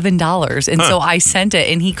 $11, and so I sent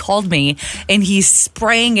it, and he called me, and he's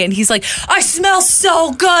spraying it, and he's like, "I smell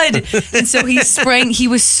so good," and so he's spraying. He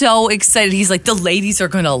was so excited. He's like, "The ladies are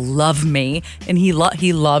gonna love me," and he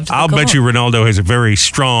loved. I'll bet you Ronaldo has a very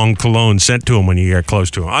strong cologne sent to him when you get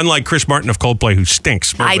close to him. Unlike Chris Martin of Coldplay, who stinks,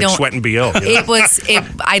 smells like sweat and BO.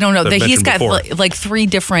 I don't know. He's got before. like 3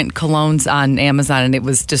 different colognes on Amazon, and it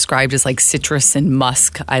was described as like citrus and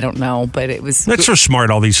musk. I don't know, but it was. That's so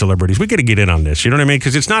smart, all these celebrities. We got to get in on this. You know what I mean?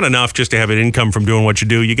 Because it's not enough just to have an income from doing what you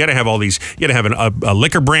do. You got to have all these. You got to have a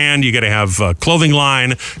liquor brand. You got to have a clothing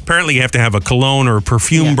line. Apparently, you have to have a cologne or a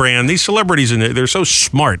perfume brand. These celebrities, they're so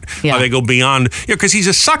smart. Yeah. They go beyond. Because he's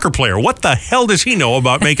a soccer player. What the hell does he know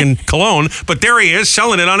about making cologne? But there he is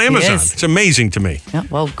selling it on Amazon. It's amazing to me. Yeah,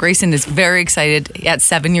 well, Grayson is very excited at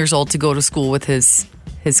 7 years old to go to school with his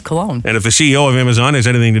cologne. And if the CEO of Amazon has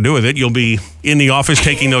anything to do with it, you'll be in the office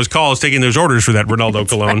taking those calls, taking those orders for that Ronaldo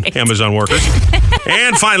cologne, right. Amazon workers.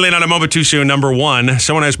 And finally, not a moment too soon, number 1,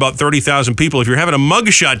 someone asked about 30,000 people. If you're having a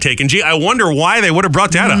mugshot taken, gee, I wonder why they would have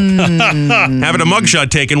brought that up. Having a mugshot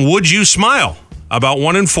taken, would you smile? About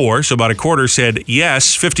 1 in 4, so about a quarter said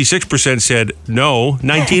yes. 56% said no.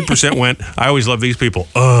 19% went, I always love these people.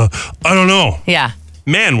 I don't know. Yeah.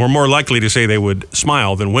 Men were more likely to say they would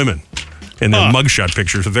smile than women in their mugshot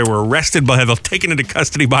pictures if they were arrested by taken into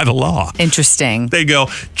custody by the law. Interesting. They go,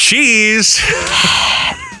 cheese.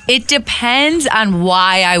 It depends on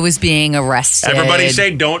why I was being arrested. Everybody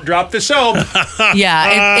say, don't drop the soap.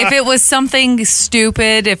 Yeah, if it was something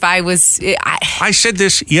stupid, if I was... I said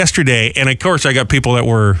this yesterday, and of course I got people that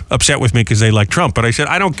were upset with me because they like Trump, but I said,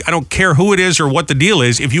 I don't care who it is or what the deal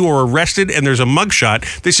is. If you are arrested and there's a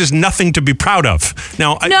mugshot, this is nothing to be proud of.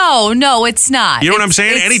 Now, No, it's not. You know what I'm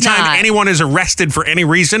saying? Anytime anyone is arrested for any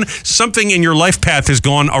reason, something in your life path has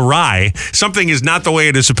gone awry. Something is not the way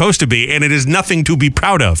it is supposed to be, and it is nothing to be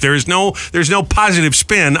proud of. There's no positive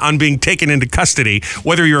spin on being taken into custody,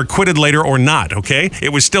 whether you're acquitted later or not, okay? It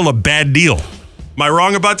was still a bad deal. Am I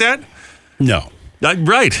wrong about that? No.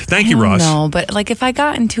 Right. Thank you, Ross. No, but like if I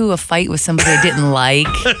got into a fight with somebody I didn't like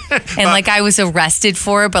and like I was arrested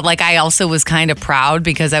for it, but like I also was kind of proud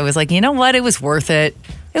because I was like, you know what? It was worth it.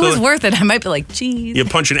 It was worth it. I might be like, geez. You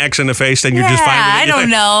punch an X in the face, then you're just fine with it. I don't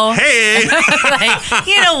know. Hey. Like,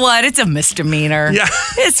 you know what? It's a misdemeanor. Yeah.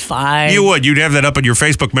 It's fine. You would. You'd have that up in your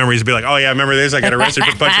Facebook memories and be like, oh, yeah, remember this? I got arrested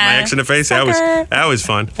for punching my ex in the face. That was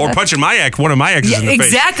fun. Or punching one of my exes in the face.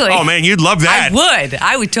 Exactly. Oh, man, you'd love that.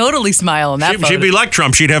 I would totally smile on that photo. She'd be like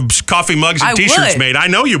Trump. She'd have coffee mugs and T-shirts made. I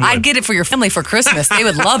know you would. I'd get it for your family for Christmas. They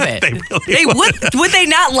would love it. They would. Would they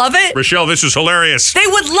not love it? Rochelle, this is hilarious. They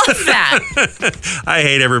would love that. I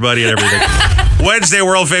hate everybody and everything. Wednesday,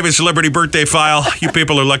 world famous celebrity birthday file. You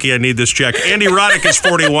people are lucky I need this check. Andy Roddick is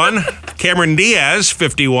 41. Cameron Diaz,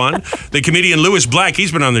 51. The comedian Louis Black,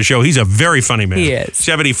 he's been on the show. He's a very funny man. He is.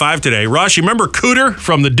 75 today. Ross, you remember Cooter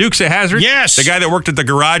from the Dukes of Hazzard? Yes. The guy that worked at the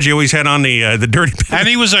garage. He always had on the dirty pants. And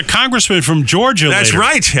he was a congressman from Georgia That's later.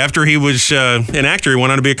 right. After he was an actor, he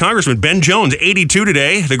went on to be a congressman. Ben Jones, 82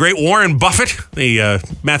 today. The great Warren Buffett, the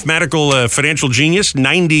mathematical financial genius,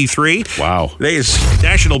 93. Wow. Today is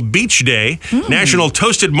National Beach Day, National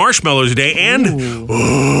Toasted Marshmallows Day, and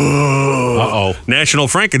National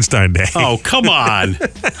Frankenstein Day. Oh, come on.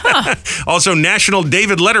 Also, National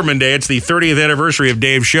David Letterman Day. It's the 30th anniversary of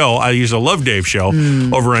Dave's show. I used to love Dave's show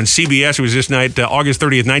over on CBS. It was this night, August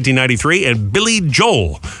 30th, 1993, and Billy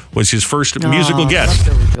Joel was his first musical guest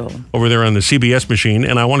over there on the CBS machine.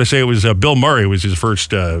 And I want to say it was Bill Murray was his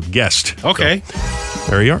first guest. Okay.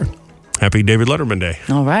 So, there you are. Happy David Letterman Day.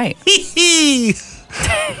 All right.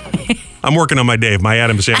 I'm working on my Dave. My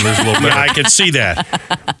Adam Sandler's a little better. Yeah, I can see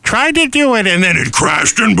that. Tried to do it, and then it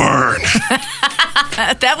crashed and burned.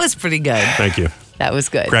 That was pretty good. Thank you. That was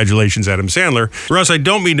good. Congratulations, Adam Sandler. Russ, I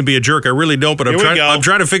don't mean to be a jerk. I really don't, but I'm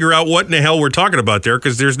trying to figure out what in the hell we're talking about there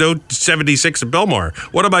because there's no 76 at Belmar.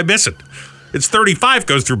 What am I missing? It's 35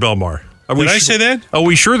 goes through Belmar. Did I say that? Are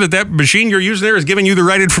we sure that machine you're using there is giving you the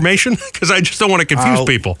right information? Because I just don't want to confuse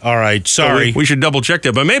people. All right, sorry. So we should double check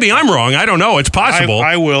that. But maybe I'm wrong. I don't know. It's possible.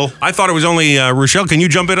 I will. I thought it was only, Rochelle, can you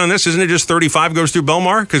jump in on this? Isn't it just 35 goes through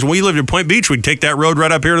Belmar? Because when we lived in Point Beach, we'd take that road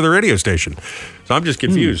right up here to the radio station. So I'm just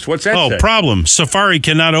confused. What's that say? Problem. Safari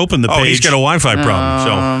cannot open the page. Oh, he's got a Wi-Fi problem.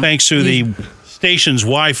 So thanks to the station's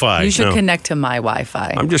Wi-Fi. You should connect to my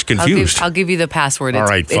Wi-Fi. I'm just confused. I'll give you the password. All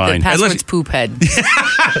right, fine. The password's poophead.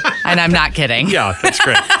 And I'm not kidding. Yeah, that's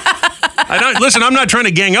great. Listen, I'm not trying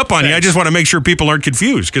to gang up on you. I just want to make sure people aren't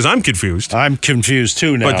confused because I'm confused. I'm confused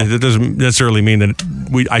too now. But that doesn't necessarily mean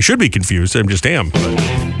that I should be confused. I just am.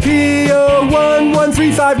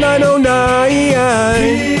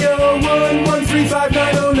 P01135909.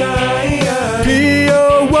 P01135909.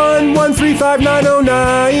 P01135909.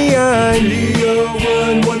 P01135909.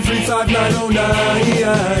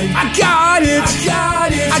 P01135909. I got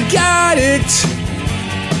it.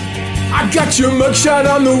 I got your mugshot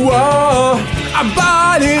on the wall. I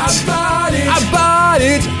bought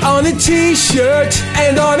it on a t-shirt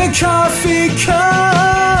and on a coffee cup.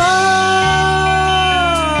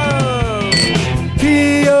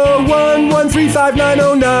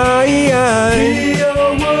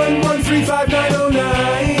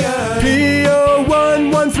 P01135909. P01135909.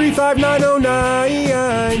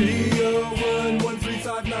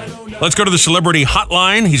 P01135909. Let's go to the celebrity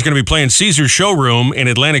hotline. He's going to be playing Caesar's Showroom in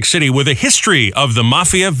Atlantic City with a history of the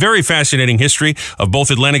mafia. Very fascinating history of both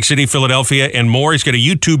Atlantic City, Philadelphia, and more. He's got a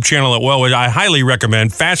YouTube channel as well, which I highly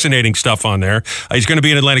recommend. Fascinating stuff on there. He's going to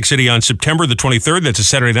be in Atlantic City on September the 23rd. That's a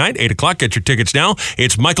Saturday night, 8 o'clock. Get your tickets now.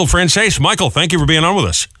 It's Michael Franzese. Michael, thank you for being on with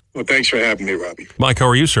us. Well, thanks for having me, Robbie. Mike, how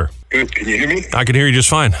are you, sir? Good. Can you hear me? I can hear you just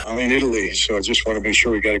fine. I'm in Italy, so I just want to make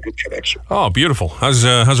sure we got a good connection. Oh, beautiful. How's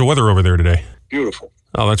the weather over there today? Beautiful.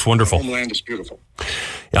 Oh, that's wonderful. The homeland is beautiful.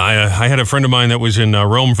 Yeah, I had a friend of mine that was in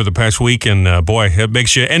Rome for the past week, and boy, it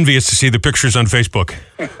makes you envious to see the pictures on Facebook.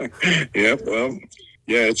 Yeah, well,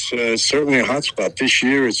 yeah, it's certainly a hot spot. This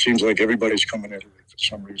year, it seems like everybody's coming to Italy for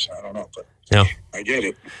some reason. I don't know, but yeah, I get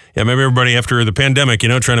it. Yeah, maybe everybody after the pandemic,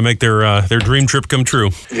 trying to make their dream trip come true.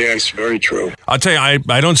 Yes, very true. I'll tell you,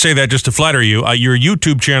 I don't say that just to flatter you. Your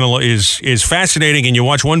YouTube channel is fascinating, and you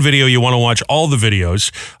watch one video, you want to watch all the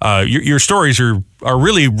videos. Your stories are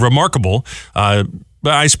really remarkable.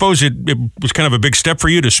 But I suppose it was kind of a big step for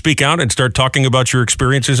you to speak out and start talking about your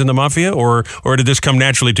experiences in the mafia, or did this come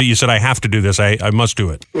naturally to you? You said, I have to do this. I must do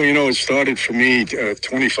it. Well, it started for me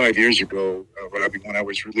 25 years ago, Robbie, when I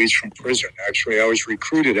was released from prison. Actually, I was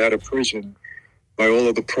recruited out of prison by all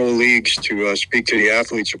of the pro leagues to speak to the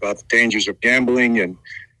athletes about the dangers of gambling and,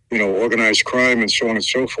 organized crime and so on and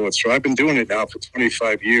so forth. So I've been doing it now for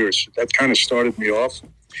 25 years. That kind of started me off.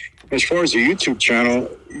 As far as the YouTube channel,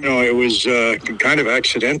 it was kind of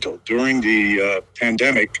accidental. During the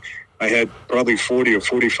pandemic, I had probably 40 or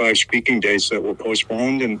 45 speaking dates that were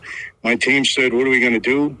postponed, and my team said, what are we going to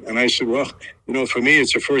do? And I said, well, for me,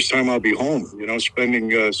 it's the first time I'll be home,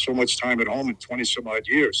 spending so much time at home in 20-some-odd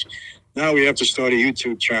years. Now we have to start a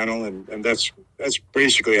YouTube channel, and that's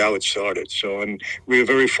basically how it started. So, and we were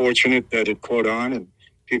very fortunate that it caught on, and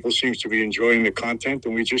people seem to be enjoying the content,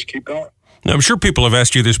 and we just keep going. Now, I'm sure people have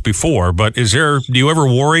asked you this before, but do you ever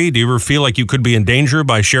worry? Do you ever feel like you could be in danger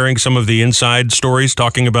by sharing some of the inside stories,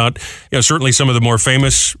 talking about, certainly some of the more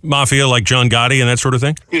famous mafia like John Gotti and that sort of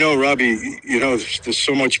thing? Robbie, there's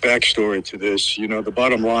so much backstory to this. The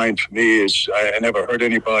bottom line for me is I never hurt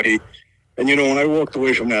anybody. And, when I walked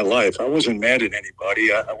away from that life, I wasn't mad at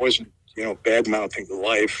anybody. I wasn't, bad-mouthing the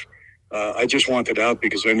life. I just wanted out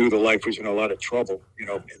because I knew the life was in a lot of trouble, in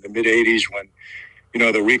the mid-'80s when,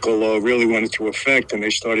 the RICO law really went into effect and they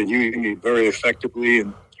started using it very effectively.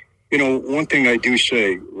 And, one thing I do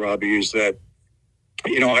say, Robbie, is that,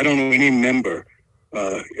 I don't know any member,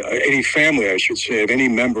 any family, I should say, of any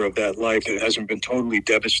member of that life that hasn't been totally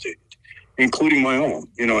devastated, including my own,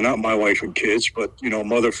 not my wife and kids, but,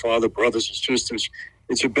 mother, father, brothers and sisters.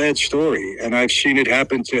 It's a bad story. And I've seen it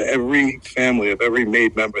happen to every family of every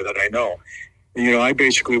made member that I know. And, I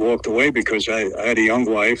basically walked away because I had a young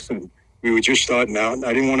wife and we were just starting out, and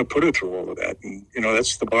I didn't want to put her through all of that. And,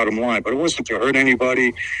 that's the bottom line. But it wasn't to hurt anybody.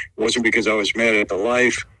 It wasn't because I was mad at the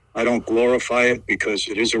life. I don't glorify it because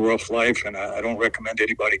it is a rough life, and I don't recommend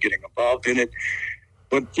anybody getting involved in it.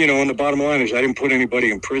 But, and the bottom line is I didn't put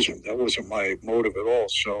anybody in prison. That wasn't my motive at all.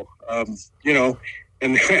 So,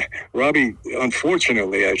 and Robbie,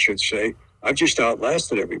 unfortunately, I should say, I've just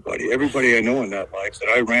outlasted everybody. Everybody I know in that life that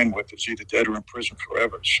I ran with is either dead or in prison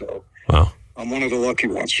forever. So, wow. I'm one of the lucky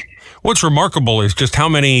ones. What's remarkable is just how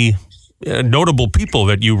many notable people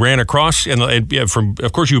that you ran across. And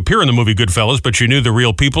of course, you appear in the movie Goodfellas, but you knew the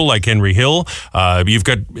real people like Henry Hill. You've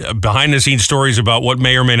got behind-the-scenes stories about what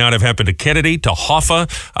may or may not have happened to Kennedy, to Hoffa.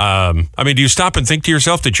 Do you stop and think to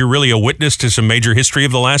yourself that you're really a witness to some major history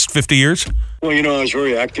of the last 50 years? Well, I was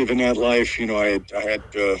very active in that life. I had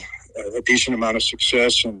a decent amount of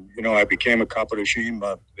success, and I became a capo regime.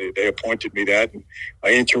 They appointed me that, and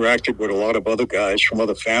I interacted with a lot of other guys from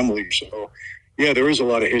other families. So yeah, there is a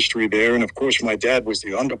lot of history there. And of course, my dad was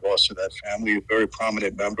the underboss of that family, a very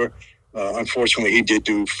prominent member. Unfortunately, he did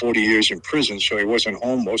do 40 years in prison, so he wasn't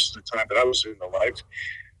home most of the time that I was in the life.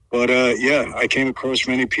 But yeah, I came across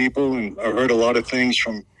many people, and I heard a lot of things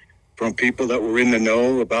from people that were in the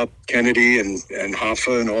know about Kennedy and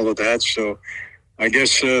Hoffa and all of that. So I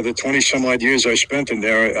guess the 20-some-odd years I spent in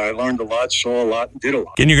there, I learned a lot, saw a lot, and did a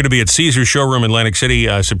lot. And you're going to be at Caesar's showroom in Atlantic City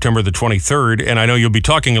September the 23rd, and I know you'll be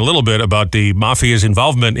talking a little bit about the Mafia's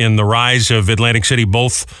involvement in the rise of Atlantic City,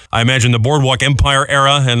 both, I imagine, the Boardwalk Empire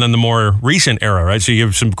era and then the more recent era, right? So you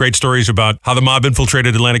have some great stories about how the mob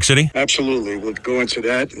infiltrated Atlantic City? Absolutely. We'll go into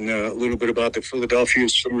that and a little bit about the Philadelphia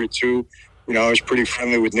story, too. You know, I was pretty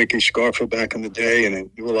friendly with Nicky Scarfa back in the day, and I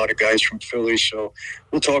knew a lot of guys from Philly, so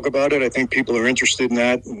we'll talk about it. I think people are interested in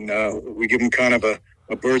that, and we give them kind of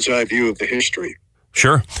a bird's eye view of the history.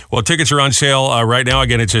 Sure. Well, tickets are on sale right now.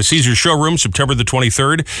 Again, it's a Caesar's showroom, September the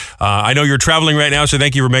 23rd. I know you're traveling right now, so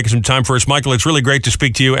thank you for making some time for us. Michael, it's really great to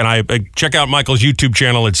speak to you, and I check out Michael's YouTube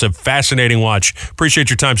channel. It's a fascinating watch. Appreciate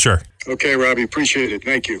your time, sir. Okay, Robbie. Appreciate it.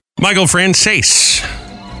 Thank you. Michael Franzese,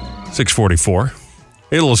 644.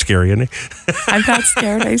 He's a little scary, isn't he? I'm not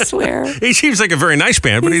scared, I swear. He seems like a very nice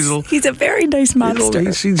man, but he's a very nice mobster.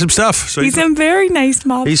 He's seen some stuff. So he's a very nice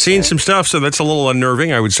mobster. He's seen some stuff, so that's a little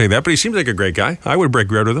unnerving, I would say that. But he seems like a great guy. I would break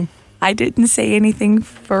bread with him. I didn't say anything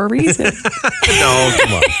for a reason. No,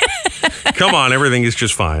 come on. Come on, everything is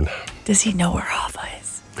just fine. Does he know where Hava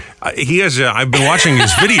is? He has. I've been watching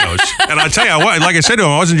his videos, and I'll tell you what, like I said to him,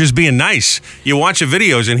 I wasn't just being nice. You watch the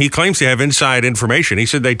videos, and he claims to have inside information. He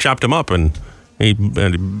said they chopped him up and he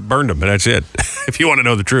burned him, and that's it, if you want to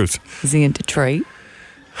know the truth. Is he in Detroit?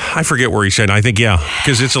 I forget where he said. I think, yeah,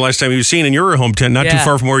 because it's the last time he was seen in your hometown, not too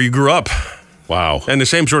far from where you grew up. Wow. And the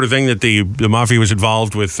same sort of thing that the mafia was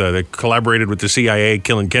involved with, they collaborated with the CIA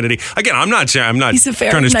killing Kennedy. Again, I'm not trying to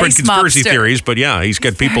spread conspiracy theories, but yeah, he's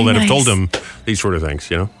got people that have told him these sort of things,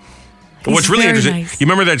 you know. But what's really interesting, you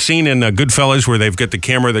remember that scene in Goodfellas where they've got the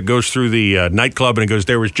camera that goes through the nightclub and it goes,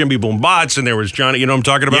 there was Jimmy Boom Botts and there was Johnny, you know what I'm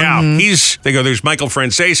talking about? Yeah. They go, there's Michael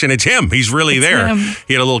Franzese and it's him. He's really there. Him.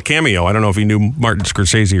 He had a little cameo. I don't know if he knew Martin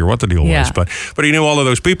Scorsese or what the deal was, but he knew all of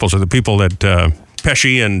those people. So the people that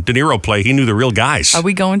Pesci and De Niro play, he knew the real guys. Are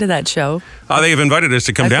we going to that show? They have invited us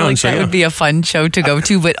to come down. Like that would be a fun show to go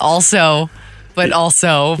to, but also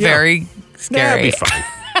very scary. That'd be fun.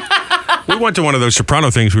 We went to one of those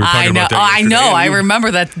Soprano things we were talking about. I know. I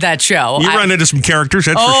remember that show. You run into some characters,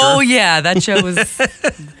 that's for sure. Oh, yeah. That show was...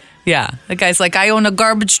 Yeah. The guy's like, I own a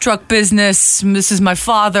garbage truck business. This is my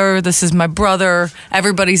father. This is my brother.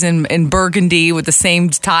 Everybody's in burgundy with the same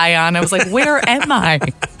tie on. I was like, where am I?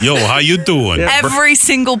 Yo, how you doing? Yeah, Every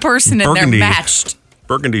single person in there matched.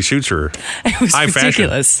 Burgundy suits are high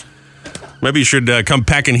ridiculous. Fashion. Maybe you should come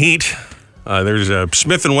packing heat. There's a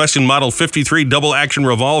Smith & Wesson Model 53 double-action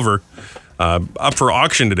revolver up for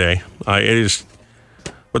auction today. It is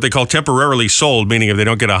what they call temporarily sold, meaning if they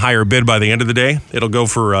don't get a higher bid by the end of the day, it'll go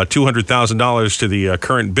for $200,000 to the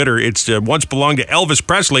current bidder. It's once belonged to Elvis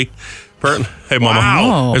Presley. Hey, Mama.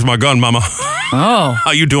 Wow. There's my gun, Mama. Oh.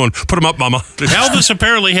 How you doing? Put him up, Mama. Elvis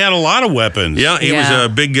apparently had a lot of weapons. Yeah, he was a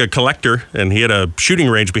big collector, and he had a shooting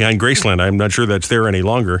range behind Graceland. I'm not sure that's there any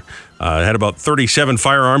longer. Had about 37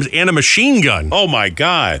 firearms and a machine gun. Oh, my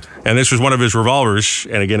God. And this was one of his revolvers.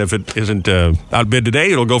 And again, if it isn't outbid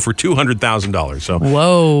today, it'll go for $200,000. So,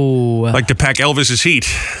 whoa. Like to pack Elvis's heat.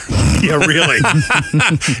 Yeah, really.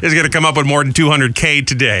 Is going to come up with more than $200K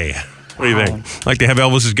today. What do you think? Like to have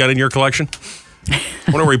Elvis's gun in your collection? I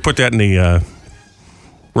wonder where he put that in the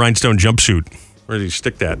rhinestone jumpsuit. Where did he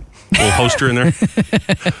stick that? A little holster in there?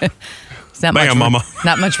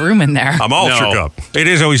 Not much room in there. I'm all shook up. It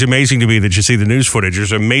is always amazing to me that you see the news footage.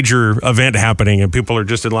 There's a major event happening and people are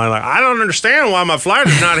just in line like, I don't understand why my flight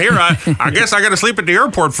is not here. I guess I got to sleep at the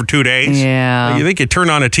airport for 2 days. Yeah. You think you turn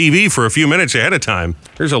on a TV for a few minutes ahead of time.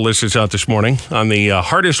 There's a list that's out this morning on the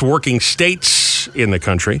hardest working states in the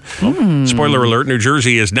country. Spoiler alert, New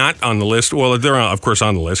Jersey is not on the list. Well, they're, of course,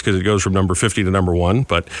 on the list because it goes from number 50 to number 1.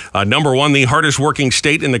 But number 1, the hardest working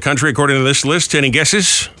state in the country, according to this list. Any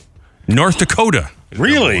guesses? North Dakota.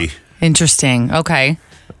 Really? Interesting. Okay.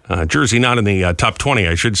 Jersey not in the top 20,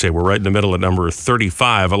 I should say. We're right in the middle at number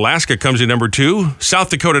 35. Alaska comes in number 2. South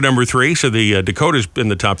Dakota number 3. So the Dakota's in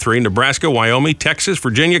the top 3. Nebraska, Wyoming, Texas,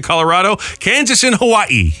 Virginia, Colorado, Kansas, and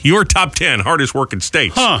Hawaii. Your top 10 hardest working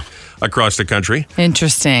states across the country.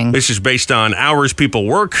 Interesting. This is based on hours people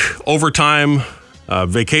work, overtime,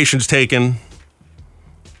 vacations taken.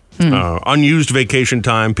 Unused vacation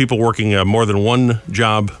time, people working more than one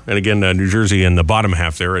job. And again, New Jersey in the bottom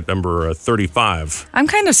half there at number 35. I'm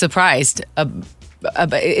kind of surprised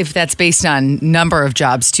if that's based on number of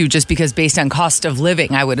jobs, too, just because based on cost of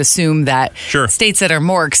living, I would assume that states that are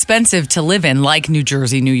more expensive to live in, like New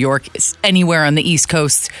Jersey, New York, anywhere on the East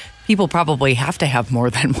Coast, people probably have to have more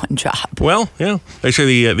than one job. Well, yeah. They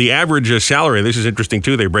say the average salary, this is interesting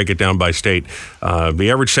too, they break it down by state. The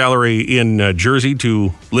average salary in Jersey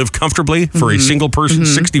to live comfortably for a single person,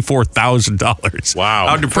 $64,000. Wow.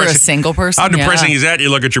 How depressing, for a single person? How depressing is that? You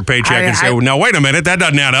look at your paycheck and say, now, wait a minute, that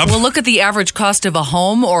doesn't add up. Well, look at the average cost of a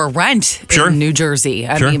home or rent in New Jersey.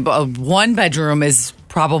 I mean, a one bedroom is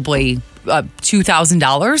probably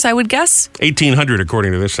 $2,000, I would guess. $1,800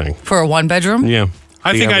 according to this thing. For a one bedroom? Yeah.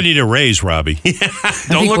 I think I need a raise, Robbie. I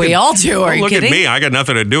think we all do. Are you kidding? Look at me. I got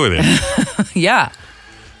nothing to do with it. Yeah.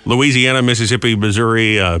 Louisiana, Mississippi,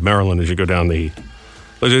 Missouri, Maryland, as you go down the...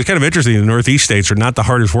 It's kind of interesting. The Northeast states are not the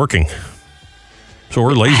hardest working. So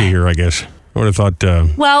we're lazy here, I guess. I would have thought...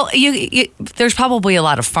 Well, there's probably a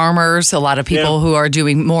lot of farmers, a lot of people who are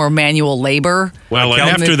doing more manual labor. Well, and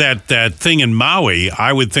after that thing in Maui,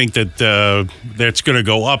 I would think that that's going to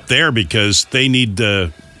go up there because they need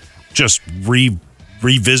to just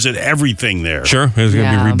revisit everything there. Sure, it's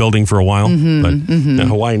going to be rebuilding for a while. But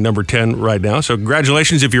Hawaii number 10 right now. So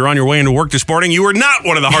congratulations if you're on your way into work this morning. You are not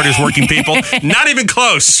one of the hardest working people. Not even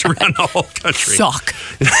close around the whole country. Suck.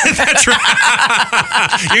 That's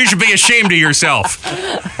right. You should be ashamed of yourself.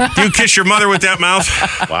 Do you kiss your mother with that mouth?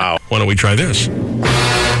 Wow. Why don't we try this?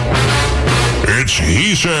 It's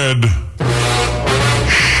He Said,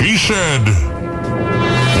 She Said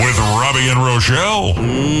with Robby and Rochelle.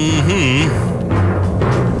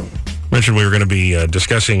 Mentioned we were going to be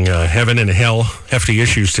discussing heaven and hell, hefty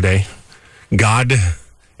issues today. God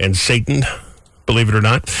and Satan, believe it or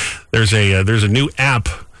not. There's a new app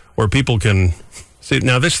where people can see.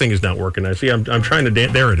 Now this thing is not working. I see. I'm trying to.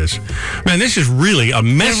 There it is. Man, this is really a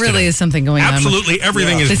mess. There really today. Is something going on. Absolutely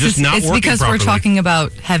everything is just not working. It's because properly. we're talking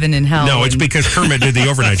about heaven and hell. No, it's because Kermit did the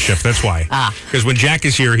overnight shift. That's why. Because when Jack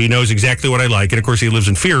is here, he knows exactly what I like, and of course he lives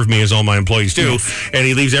in fear of me, as all my employees do. Yes. And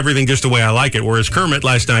he leaves everything just the way I like it. Whereas Kermit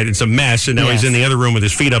last night, it's a mess, and now he's in the other room with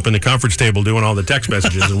his feet up in the conference table doing all the text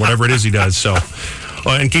messages and whatever it is he does. So.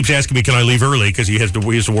 And keeps asking me, can I leave early? Because he has to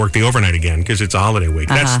work the overnight again because it's a holiday week.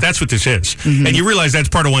 That's what this is. And you realize that's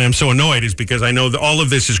part of why I'm so annoyed is because I know that all of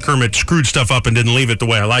this is Kermit screwed stuff up and didn't leave it the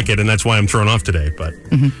way I like it, and that's why I'm thrown off today. But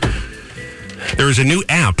there is a new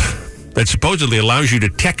app that supposedly allows you to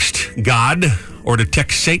text God or to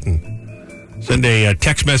text Satan. Send a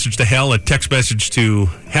text message to hell, a text message to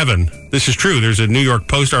heaven. This is true. There's a New York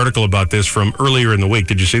Post article about this from earlier in the week.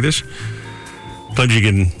 Did you see this?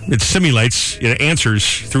 It simulates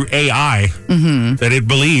answers through AI that it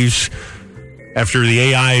believes after the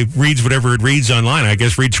AI reads whatever it reads online, I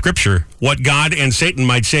guess reads scripture, what God and Satan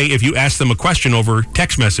might say if you ask them a question over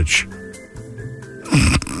text message.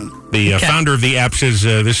 The founder of the app says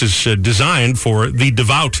this is designed for the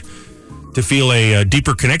devout to feel a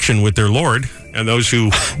deeper connection with their Lord, and those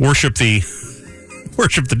who worship the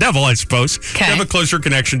devil, I suppose, have a closer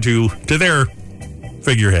connection to their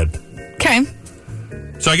figurehead. Okay.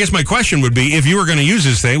 So I guess my question would be, if you were going to use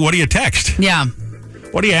this thing, what do you text? Yeah.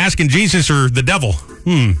 What are you asking, Jesus or the devil?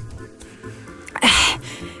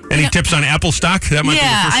 Any tips on Apple stock? That might be the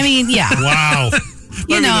first. I mean, Wow. That'd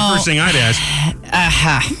be the first thing I'd ask.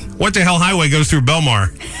 What the hell highway goes through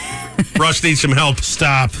Belmar? Ross needs some help.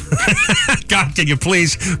 Stop. God, can you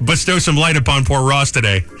please bestow some light upon poor Ross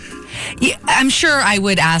today? Yeah, I'm sure I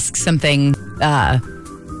would ask something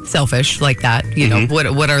selfish like that. You know, what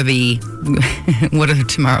are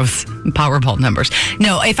tomorrow's Powerball numbers?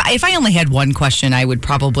 No, if I only had one question, I would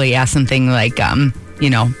probably ask something like,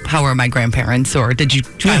 how are my grandparents, or did you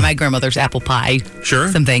try my grandmother's apple pie?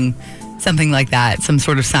 Sure, something like that, some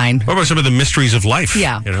sort of sign. What about some of the mysteries of life?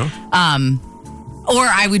 Yeah, or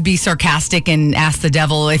I would be sarcastic and ask the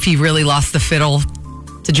devil if he really lost the fiddle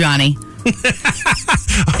to Johnny.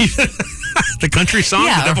 The country song?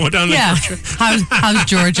 Yeah. The devil went down How's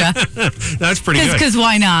Georgia? That's pretty good. Because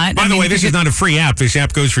why not? By the way, this is not a free app. This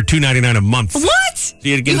app goes for $2.99 a month. What?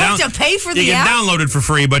 You have to pay for the app? You can download it for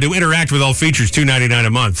free, but to interact with all features, $2.99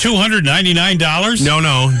 a month. $299? No.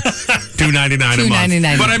 $2.99 a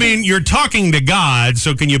month. But I mean, you're talking to God,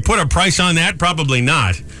 so can you put a price on that? Probably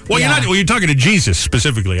not. Well, you're not. Well, you're talking to Jesus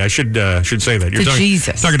specifically. I should say that. You're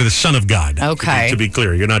talking to the Son of God. Okay. To be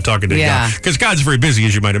clear, you're not talking to God. Because God's very busy,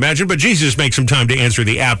 as you might imagine, but Jesus makes some time to answer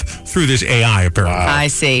the app through this AI, apparently. Wow. I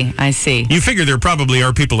see. You figure there probably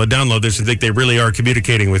are people that download this and think they really are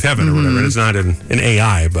communicating with heaven or whatever. It's not an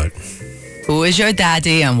AI, but... Who is your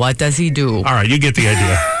daddy and what does he do? All right, you get the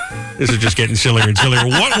idea. This is just getting sillier and sillier.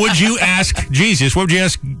 What would you ask Jesus? What would you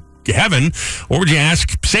ask heaven? Or would you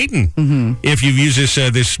ask Satan if you use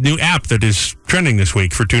this new app that is trending this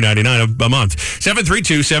week for $2.99 a month?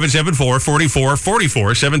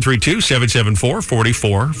 732-774-4444.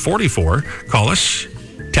 732-774-4444. Call us.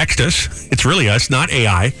 text us. It's really us, not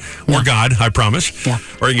AI or God, I promise. Yeah.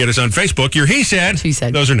 Or you can get us on Facebook. Your He Said. She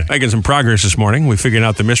Said. Those are making some progress this morning. We figured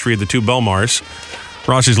out the mystery of the two Belmars.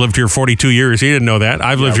 Rossi's lived here 42 years. He didn't know that.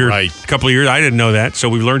 I've lived here a couple of years. I didn't know that. So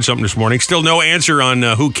we've learned something this morning. Still no answer on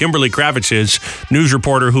who Kimberly Kravitz is. News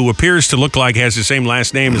reporter who appears to look like has the same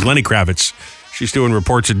last name as Lenny Kravitz. She's doing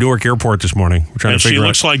reports at Newark Airport this morning. We're trying to figure out. She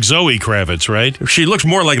looks like Zoe Kravitz, right? She looks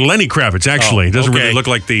more like Lenny Kravitz, actually. It doesn't really look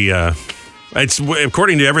like the... it's,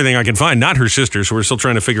 according to everything I can find, not her sister, so we're still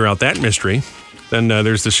trying to figure out that mystery. Then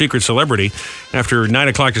there's the secret celebrity. After 9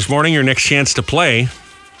 o'clock this morning, your next chance to play.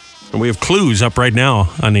 And we have clues up right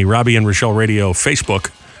now on the Robby and Rochelle Radio Facebook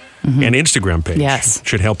and Instagram page. Yes.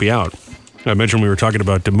 Should help you out. I mentioned we were talking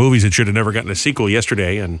about the movies that should have never gotten a sequel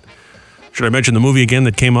yesterday. And should I mention the movie again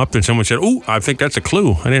that came up? And someone said, "Oh, I think that's a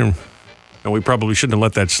clue." I didn't. And we probably shouldn't have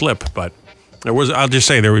let that slip. But there was. I'll just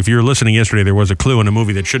say there. If you were listening yesterday, there was a clue in a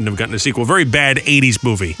movie that shouldn't have gotten a sequel. Very bad '80s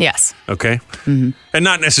movie. Yes. Okay. And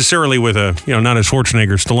not necessarily with not a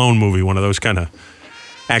Schwarzenegger Stallone movie. One of those kind of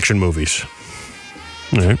action movies.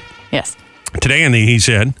 All right. Yes. Today in the He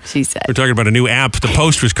Said, She Said, we're talking about a new app. The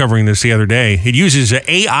Post was covering this the other day. It uses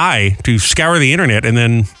AI to scour the internet and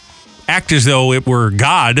then act as though it were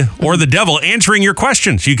God or the devil answering your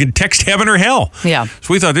questions. You can text heaven or hell. Yeah.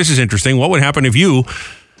 So we thought this is interesting. What would happen if you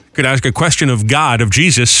could ask a question of God, of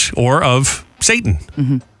Jesus, or of Satan?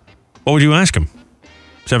 What would you ask him?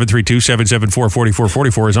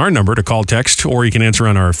 732-774-4444 is our number to call, text, or you can answer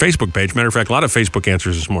on our Facebook page. Matter of fact, a lot of Facebook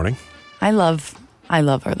answers this morning. I love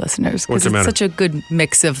our listeners because it's such a good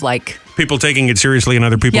mix of people taking it seriously and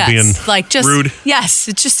other people being rude. Yes,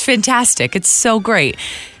 it's just fantastic. It's so great.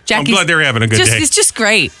 I'm glad they're having a good day. It's just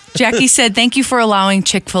great. Jackie said, "Thank you for allowing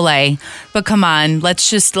Chick-fil-A, but come on, let's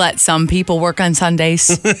just let some people work on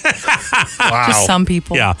Sundays." Wow. Just some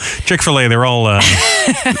people. Yeah, Chick-fil-A, they're all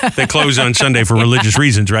they close on Sunday for religious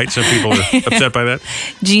reasons, right? Some people are upset by that.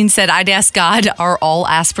 Jean said, "I'd ask God, are all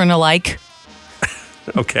aspirin alike?"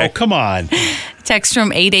 Okay. Oh, come on. Text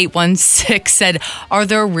from 8816 said, "Are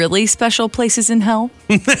there really special places in hell?"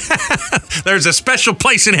 There's a special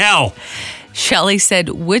place in hell. Shelley said,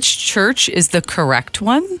 "Which church is the correct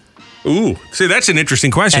one?" Ooh, see, that's an interesting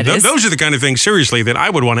question. Those are the kind of things, seriously, that I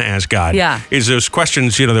would want to ask God. Yeah. Is those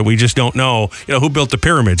questions, that we just don't know. Who built the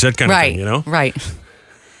pyramids, that kind of thing, Right.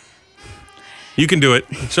 You can do it.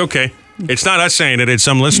 It's okay. It's not us saying it. It's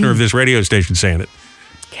some listener of this radio station saying it.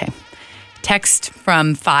 Okay. Text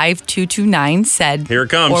from 5229 said, "Here it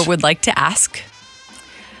comes," or would like to ask,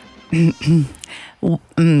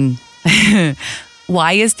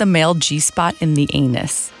 why is the male G-spot in the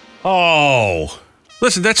anus? Oh,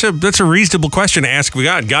 listen, that's a reasonable question to ask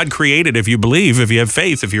God. God created, if you believe, if you have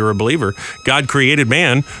faith, if you're a believer, God created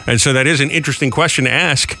man, and so that is an interesting question to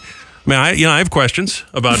ask. I have questions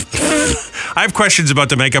about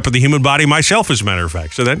the makeup of the human body myself, as a matter of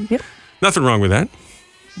fact. So nothing wrong with that.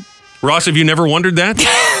 Ross, have you never wondered that?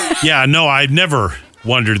 Yeah, no, I've never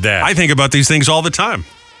wondered that. I think about these things all the time.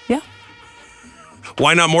 Yeah.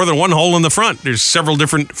 Why not more than one hole in the front? There's several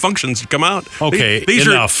different functions that come out. Okay, these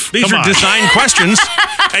enough. These are design questions,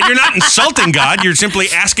 and you're not insulting God. You're simply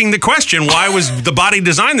asking the question, why was the body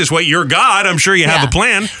designed this way? You're God. I'm sure you have a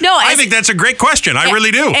plan. No, I think that's a great question. I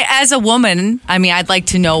really do. As a woman, I'd like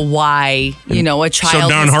to know why, a child so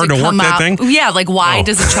darn has hard to work come that out. thing? Yeah, why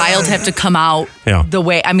does a child have to come out the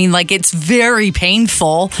way? It's very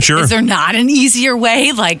painful. Sure. Is there not an easier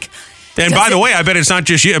way? And by the way, I bet it's not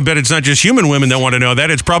just human women that want to know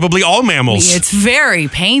that. It's probably all mammals. It's very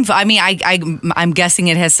painful. I'm guessing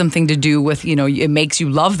it has something to do with, it makes you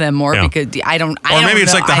love them more because I don't Or maybe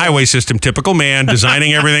it's like the highway system. Typical man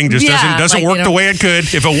designing everything just doesn't work the way it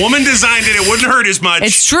could. If a woman designed it, it wouldn't hurt as much.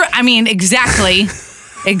 It's true. Exactly.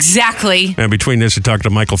 Exactly. And between this and talking to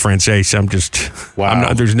Michael Franzese,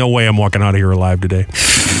 there's no way I'm walking out of here alive today.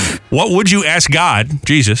 What would you ask God,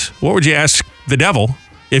 Jesus? What would you ask the devil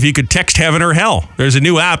if you could text heaven or hell? There's a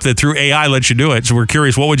new app that through AI lets you do it. So we're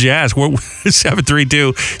curious, what would you ask?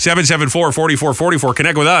 732-774-4444.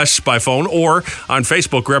 Connect with us by phone or on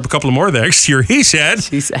Facebook. Grab a couple of more of those. Here He Said.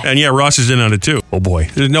 She said. And Ross is in on it too. Oh boy.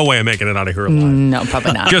 There's no way I'm making it out of here alive. No,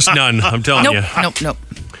 probably not. Just none, I'm telling you. Nope. So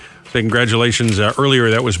congratulations.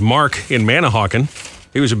 Earlier, that was Mark in Manahawkin.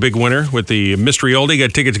 He was a big winner with the mystery oldie.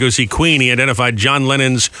 Got tickets to go see Queen. He identified John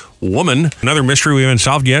Lennon's Woman. Another mystery we haven't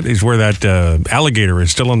solved yet is where that alligator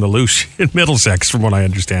is still on the loose in Middlesex, from what I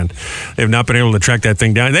understand. They've not been able to track that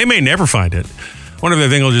thing down. They may never find it. Wonder if the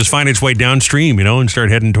thing will just find its way downstream, and start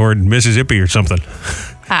heading toward Mississippi or something.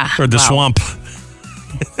 Or the swamp.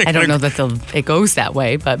 I don't know that it goes that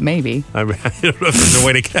way, but maybe. I don't know if there's a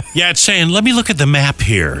way to get. Yeah, it's saying, let me look at the map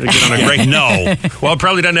here. Get on a great no. Well, it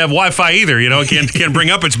probably doesn't have Wi-Fi either. It can't bring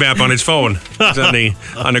up its map on its phone.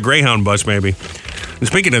 It's on a Greyhound bus, maybe. And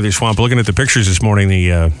speaking of the swamp, looking at the pictures this morning,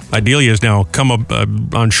 the Idalia has now come up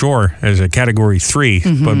on shore as a Category 3.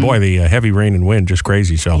 Mm-hmm. But boy, the heavy rain and wind, just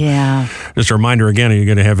crazy. So just a reminder again, you're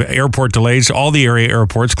going to have airport delays, all the area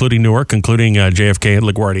airports, including Newark, including JFK and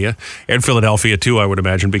LaGuardia, and Philadelphia too, I would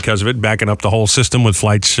imagine, because of it, backing up the whole system with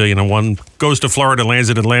flights. One goes to Florida, lands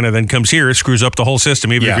in Atlanta, then comes here, screws up the whole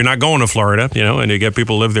system. Even if you're not going to Florida, and you get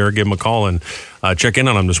people who live there, give them a call and check in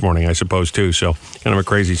on them this morning, I suppose, too. So kind of a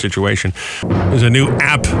crazy situation. There's a new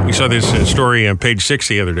app. We saw this story on page 6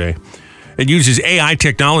 the other day. It uses AI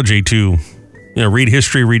technology to read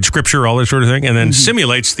history, read scripture, all this sort of thing, and then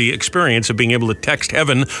simulates the experience of being able to text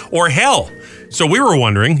heaven or hell. So we were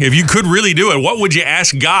wondering, if you could really do it, what would you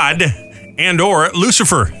ask God and or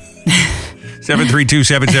Lucifer?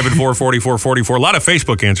 732-774-4444. A lot of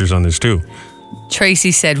Facebook answers on this, too.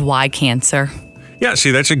 Tracy said, why cancer? Yeah,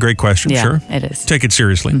 see, that's a great question. Yeah, sure. It is. Take it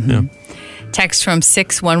seriously. Mm-hmm. Yeah. Text from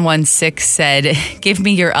 6116 said, give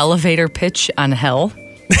me your elevator pitch on hell.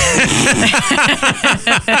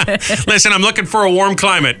 Listen, I'm looking for a warm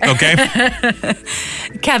climate, okay?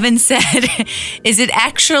 Kevin said, is it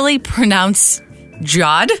actually pronounced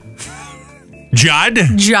Jod? Jod?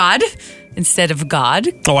 Jod instead of God.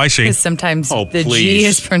 Oh, I see. Because sometimes the G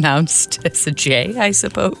is pronounced as a J, I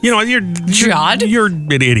suppose. You're Jod? You're an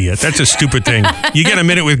idiot. That's a stupid thing. You get a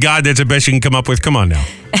minute with God, that's the best you can come up with. Come on now.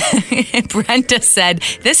 Brenda said,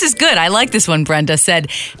 this is good. I like this one. Brenda said,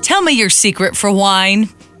 tell me your secret for wine.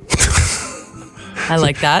 I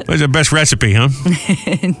like that. What's the best recipe, huh?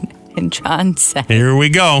 And John said, here we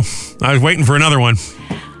go. I was waiting for another one.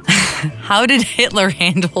 How did Hitler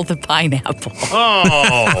handle the pineapple?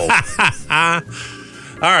 Oh. All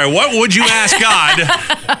right, what would you ask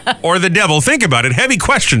God or the devil? Think about it. Heavy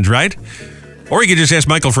questions, right? Or you could just ask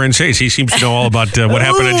Michael Franzese. He seems to know all about what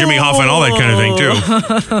happened to Jimmy Hoffa and all that kind of thing, too.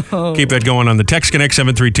 Keep that going on the Text Connect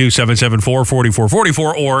 732-774-4444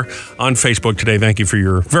 or on Facebook today. Thank you for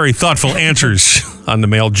your very thoughtful answers on the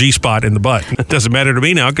male G-spot in the butt. It doesn't matter to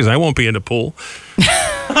me now because I won't be in the pool.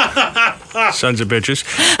 Sons of bitches.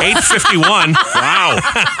 8:51. Wow.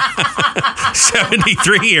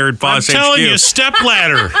 73 here at Boss HQ. I'm telling you,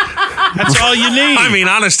 stepladder. That's all you need. I mean,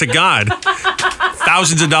 honest to God.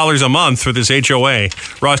 Thousands of dollars a month for this HOA.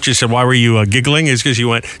 Ross just said, why were you giggling? It's because you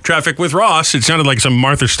went, Traffic with Ross. It sounded like some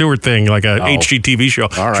Martha Stewart thing, like a HGTV show.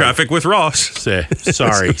 All right. Traffic with Ross.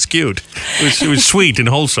 Sorry. It's cute. It was sweet and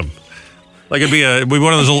wholesome. Like it'd be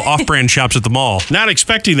one of those little off-brand shops at the mall. Not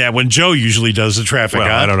expecting that when Joe usually does the traffic.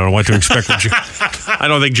 Well, I don't know what to expect with Joe. I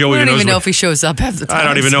don't think Joe even knows. I don't even know if he shows up half the time. I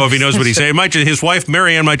don't even know if he knows what he's saying. His wife,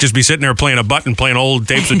 Marianne, might just be sitting there playing a button, playing old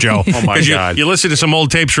tapes with Joe. Oh, my God. You listen to some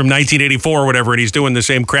old tapes from 1984 or whatever, and he's doing the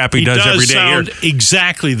same crap he does every day sound here.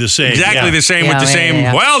 Exactly the same. Exactly the same with the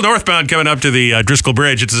same. Well, northbound coming up to the Driscoll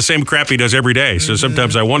Bridge, it's the same crap he does every day. So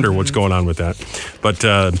sometimes I wonder what's going on with that. But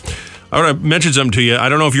I want to mention something to you. I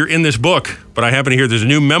don't know if you're in this book, but I happen to hear there's a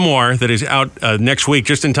new memoir that is out next week,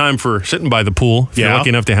 just in time for sitting by the pool. If you're lucky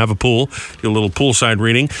enough to have a pool, do a little poolside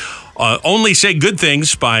reading. Only Say Good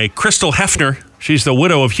Things by Crystal Hefner. She's the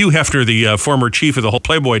widow of Hugh Hefner, the former chief of the whole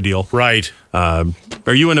Playboy deal. Right. Are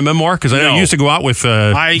you in a memoir? Because I know you used to go out with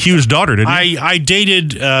Hugh's daughter, didn't you? I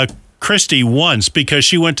dated Christy once because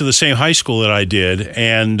she went to the same high school that I did,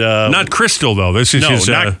 and not Crystal though. This is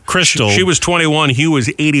not Crystal. She was 21. Hugh was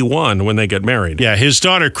 81 when they got married. Yeah, his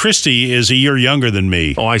daughter Christy is a year younger than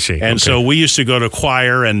me. Oh, I see. And so we used to go to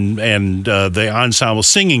choir and the ensemble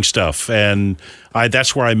singing stuff, and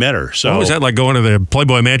that's where I met her. So was that like going to the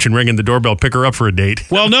Playboy Mansion, ringing the doorbell, pick her up for a date?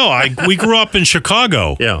 Well, no, we grew up in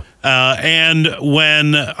Chicago. Yeah. And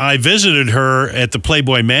when I visited her at the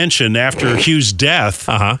Playboy Mansion after Hugh's death,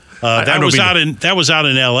 that was out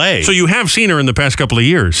in L.A. So you have seen her in the past couple of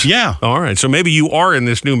years? Yeah. All right. So maybe you are in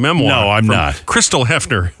this new memoir. No, I'm not. Crystal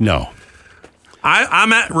Hefner. No. I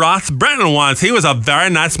met Ross Brenton once. He was a very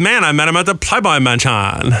nice man. I met him at the Playboy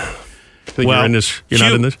Mansion. You're not in this?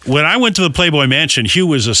 When I went to the Playboy Mansion, Hugh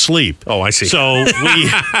was asleep. Oh, I see. So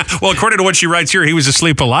well, according to what she writes here, he was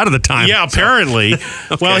asleep a lot of the time. Yeah, apparently.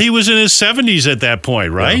 Okay. Well, he was in his 70s at that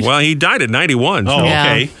point, right? Yeah. Well, he died at 91. Oh,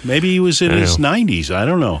 okay. Maybe he was in his 90s. I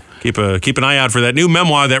don't know. Keep an eye out for that new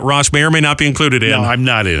memoir that Ross may or may not be included in. No, I'm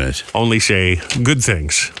not in it. Only Say Good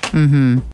Things. Mm-hmm.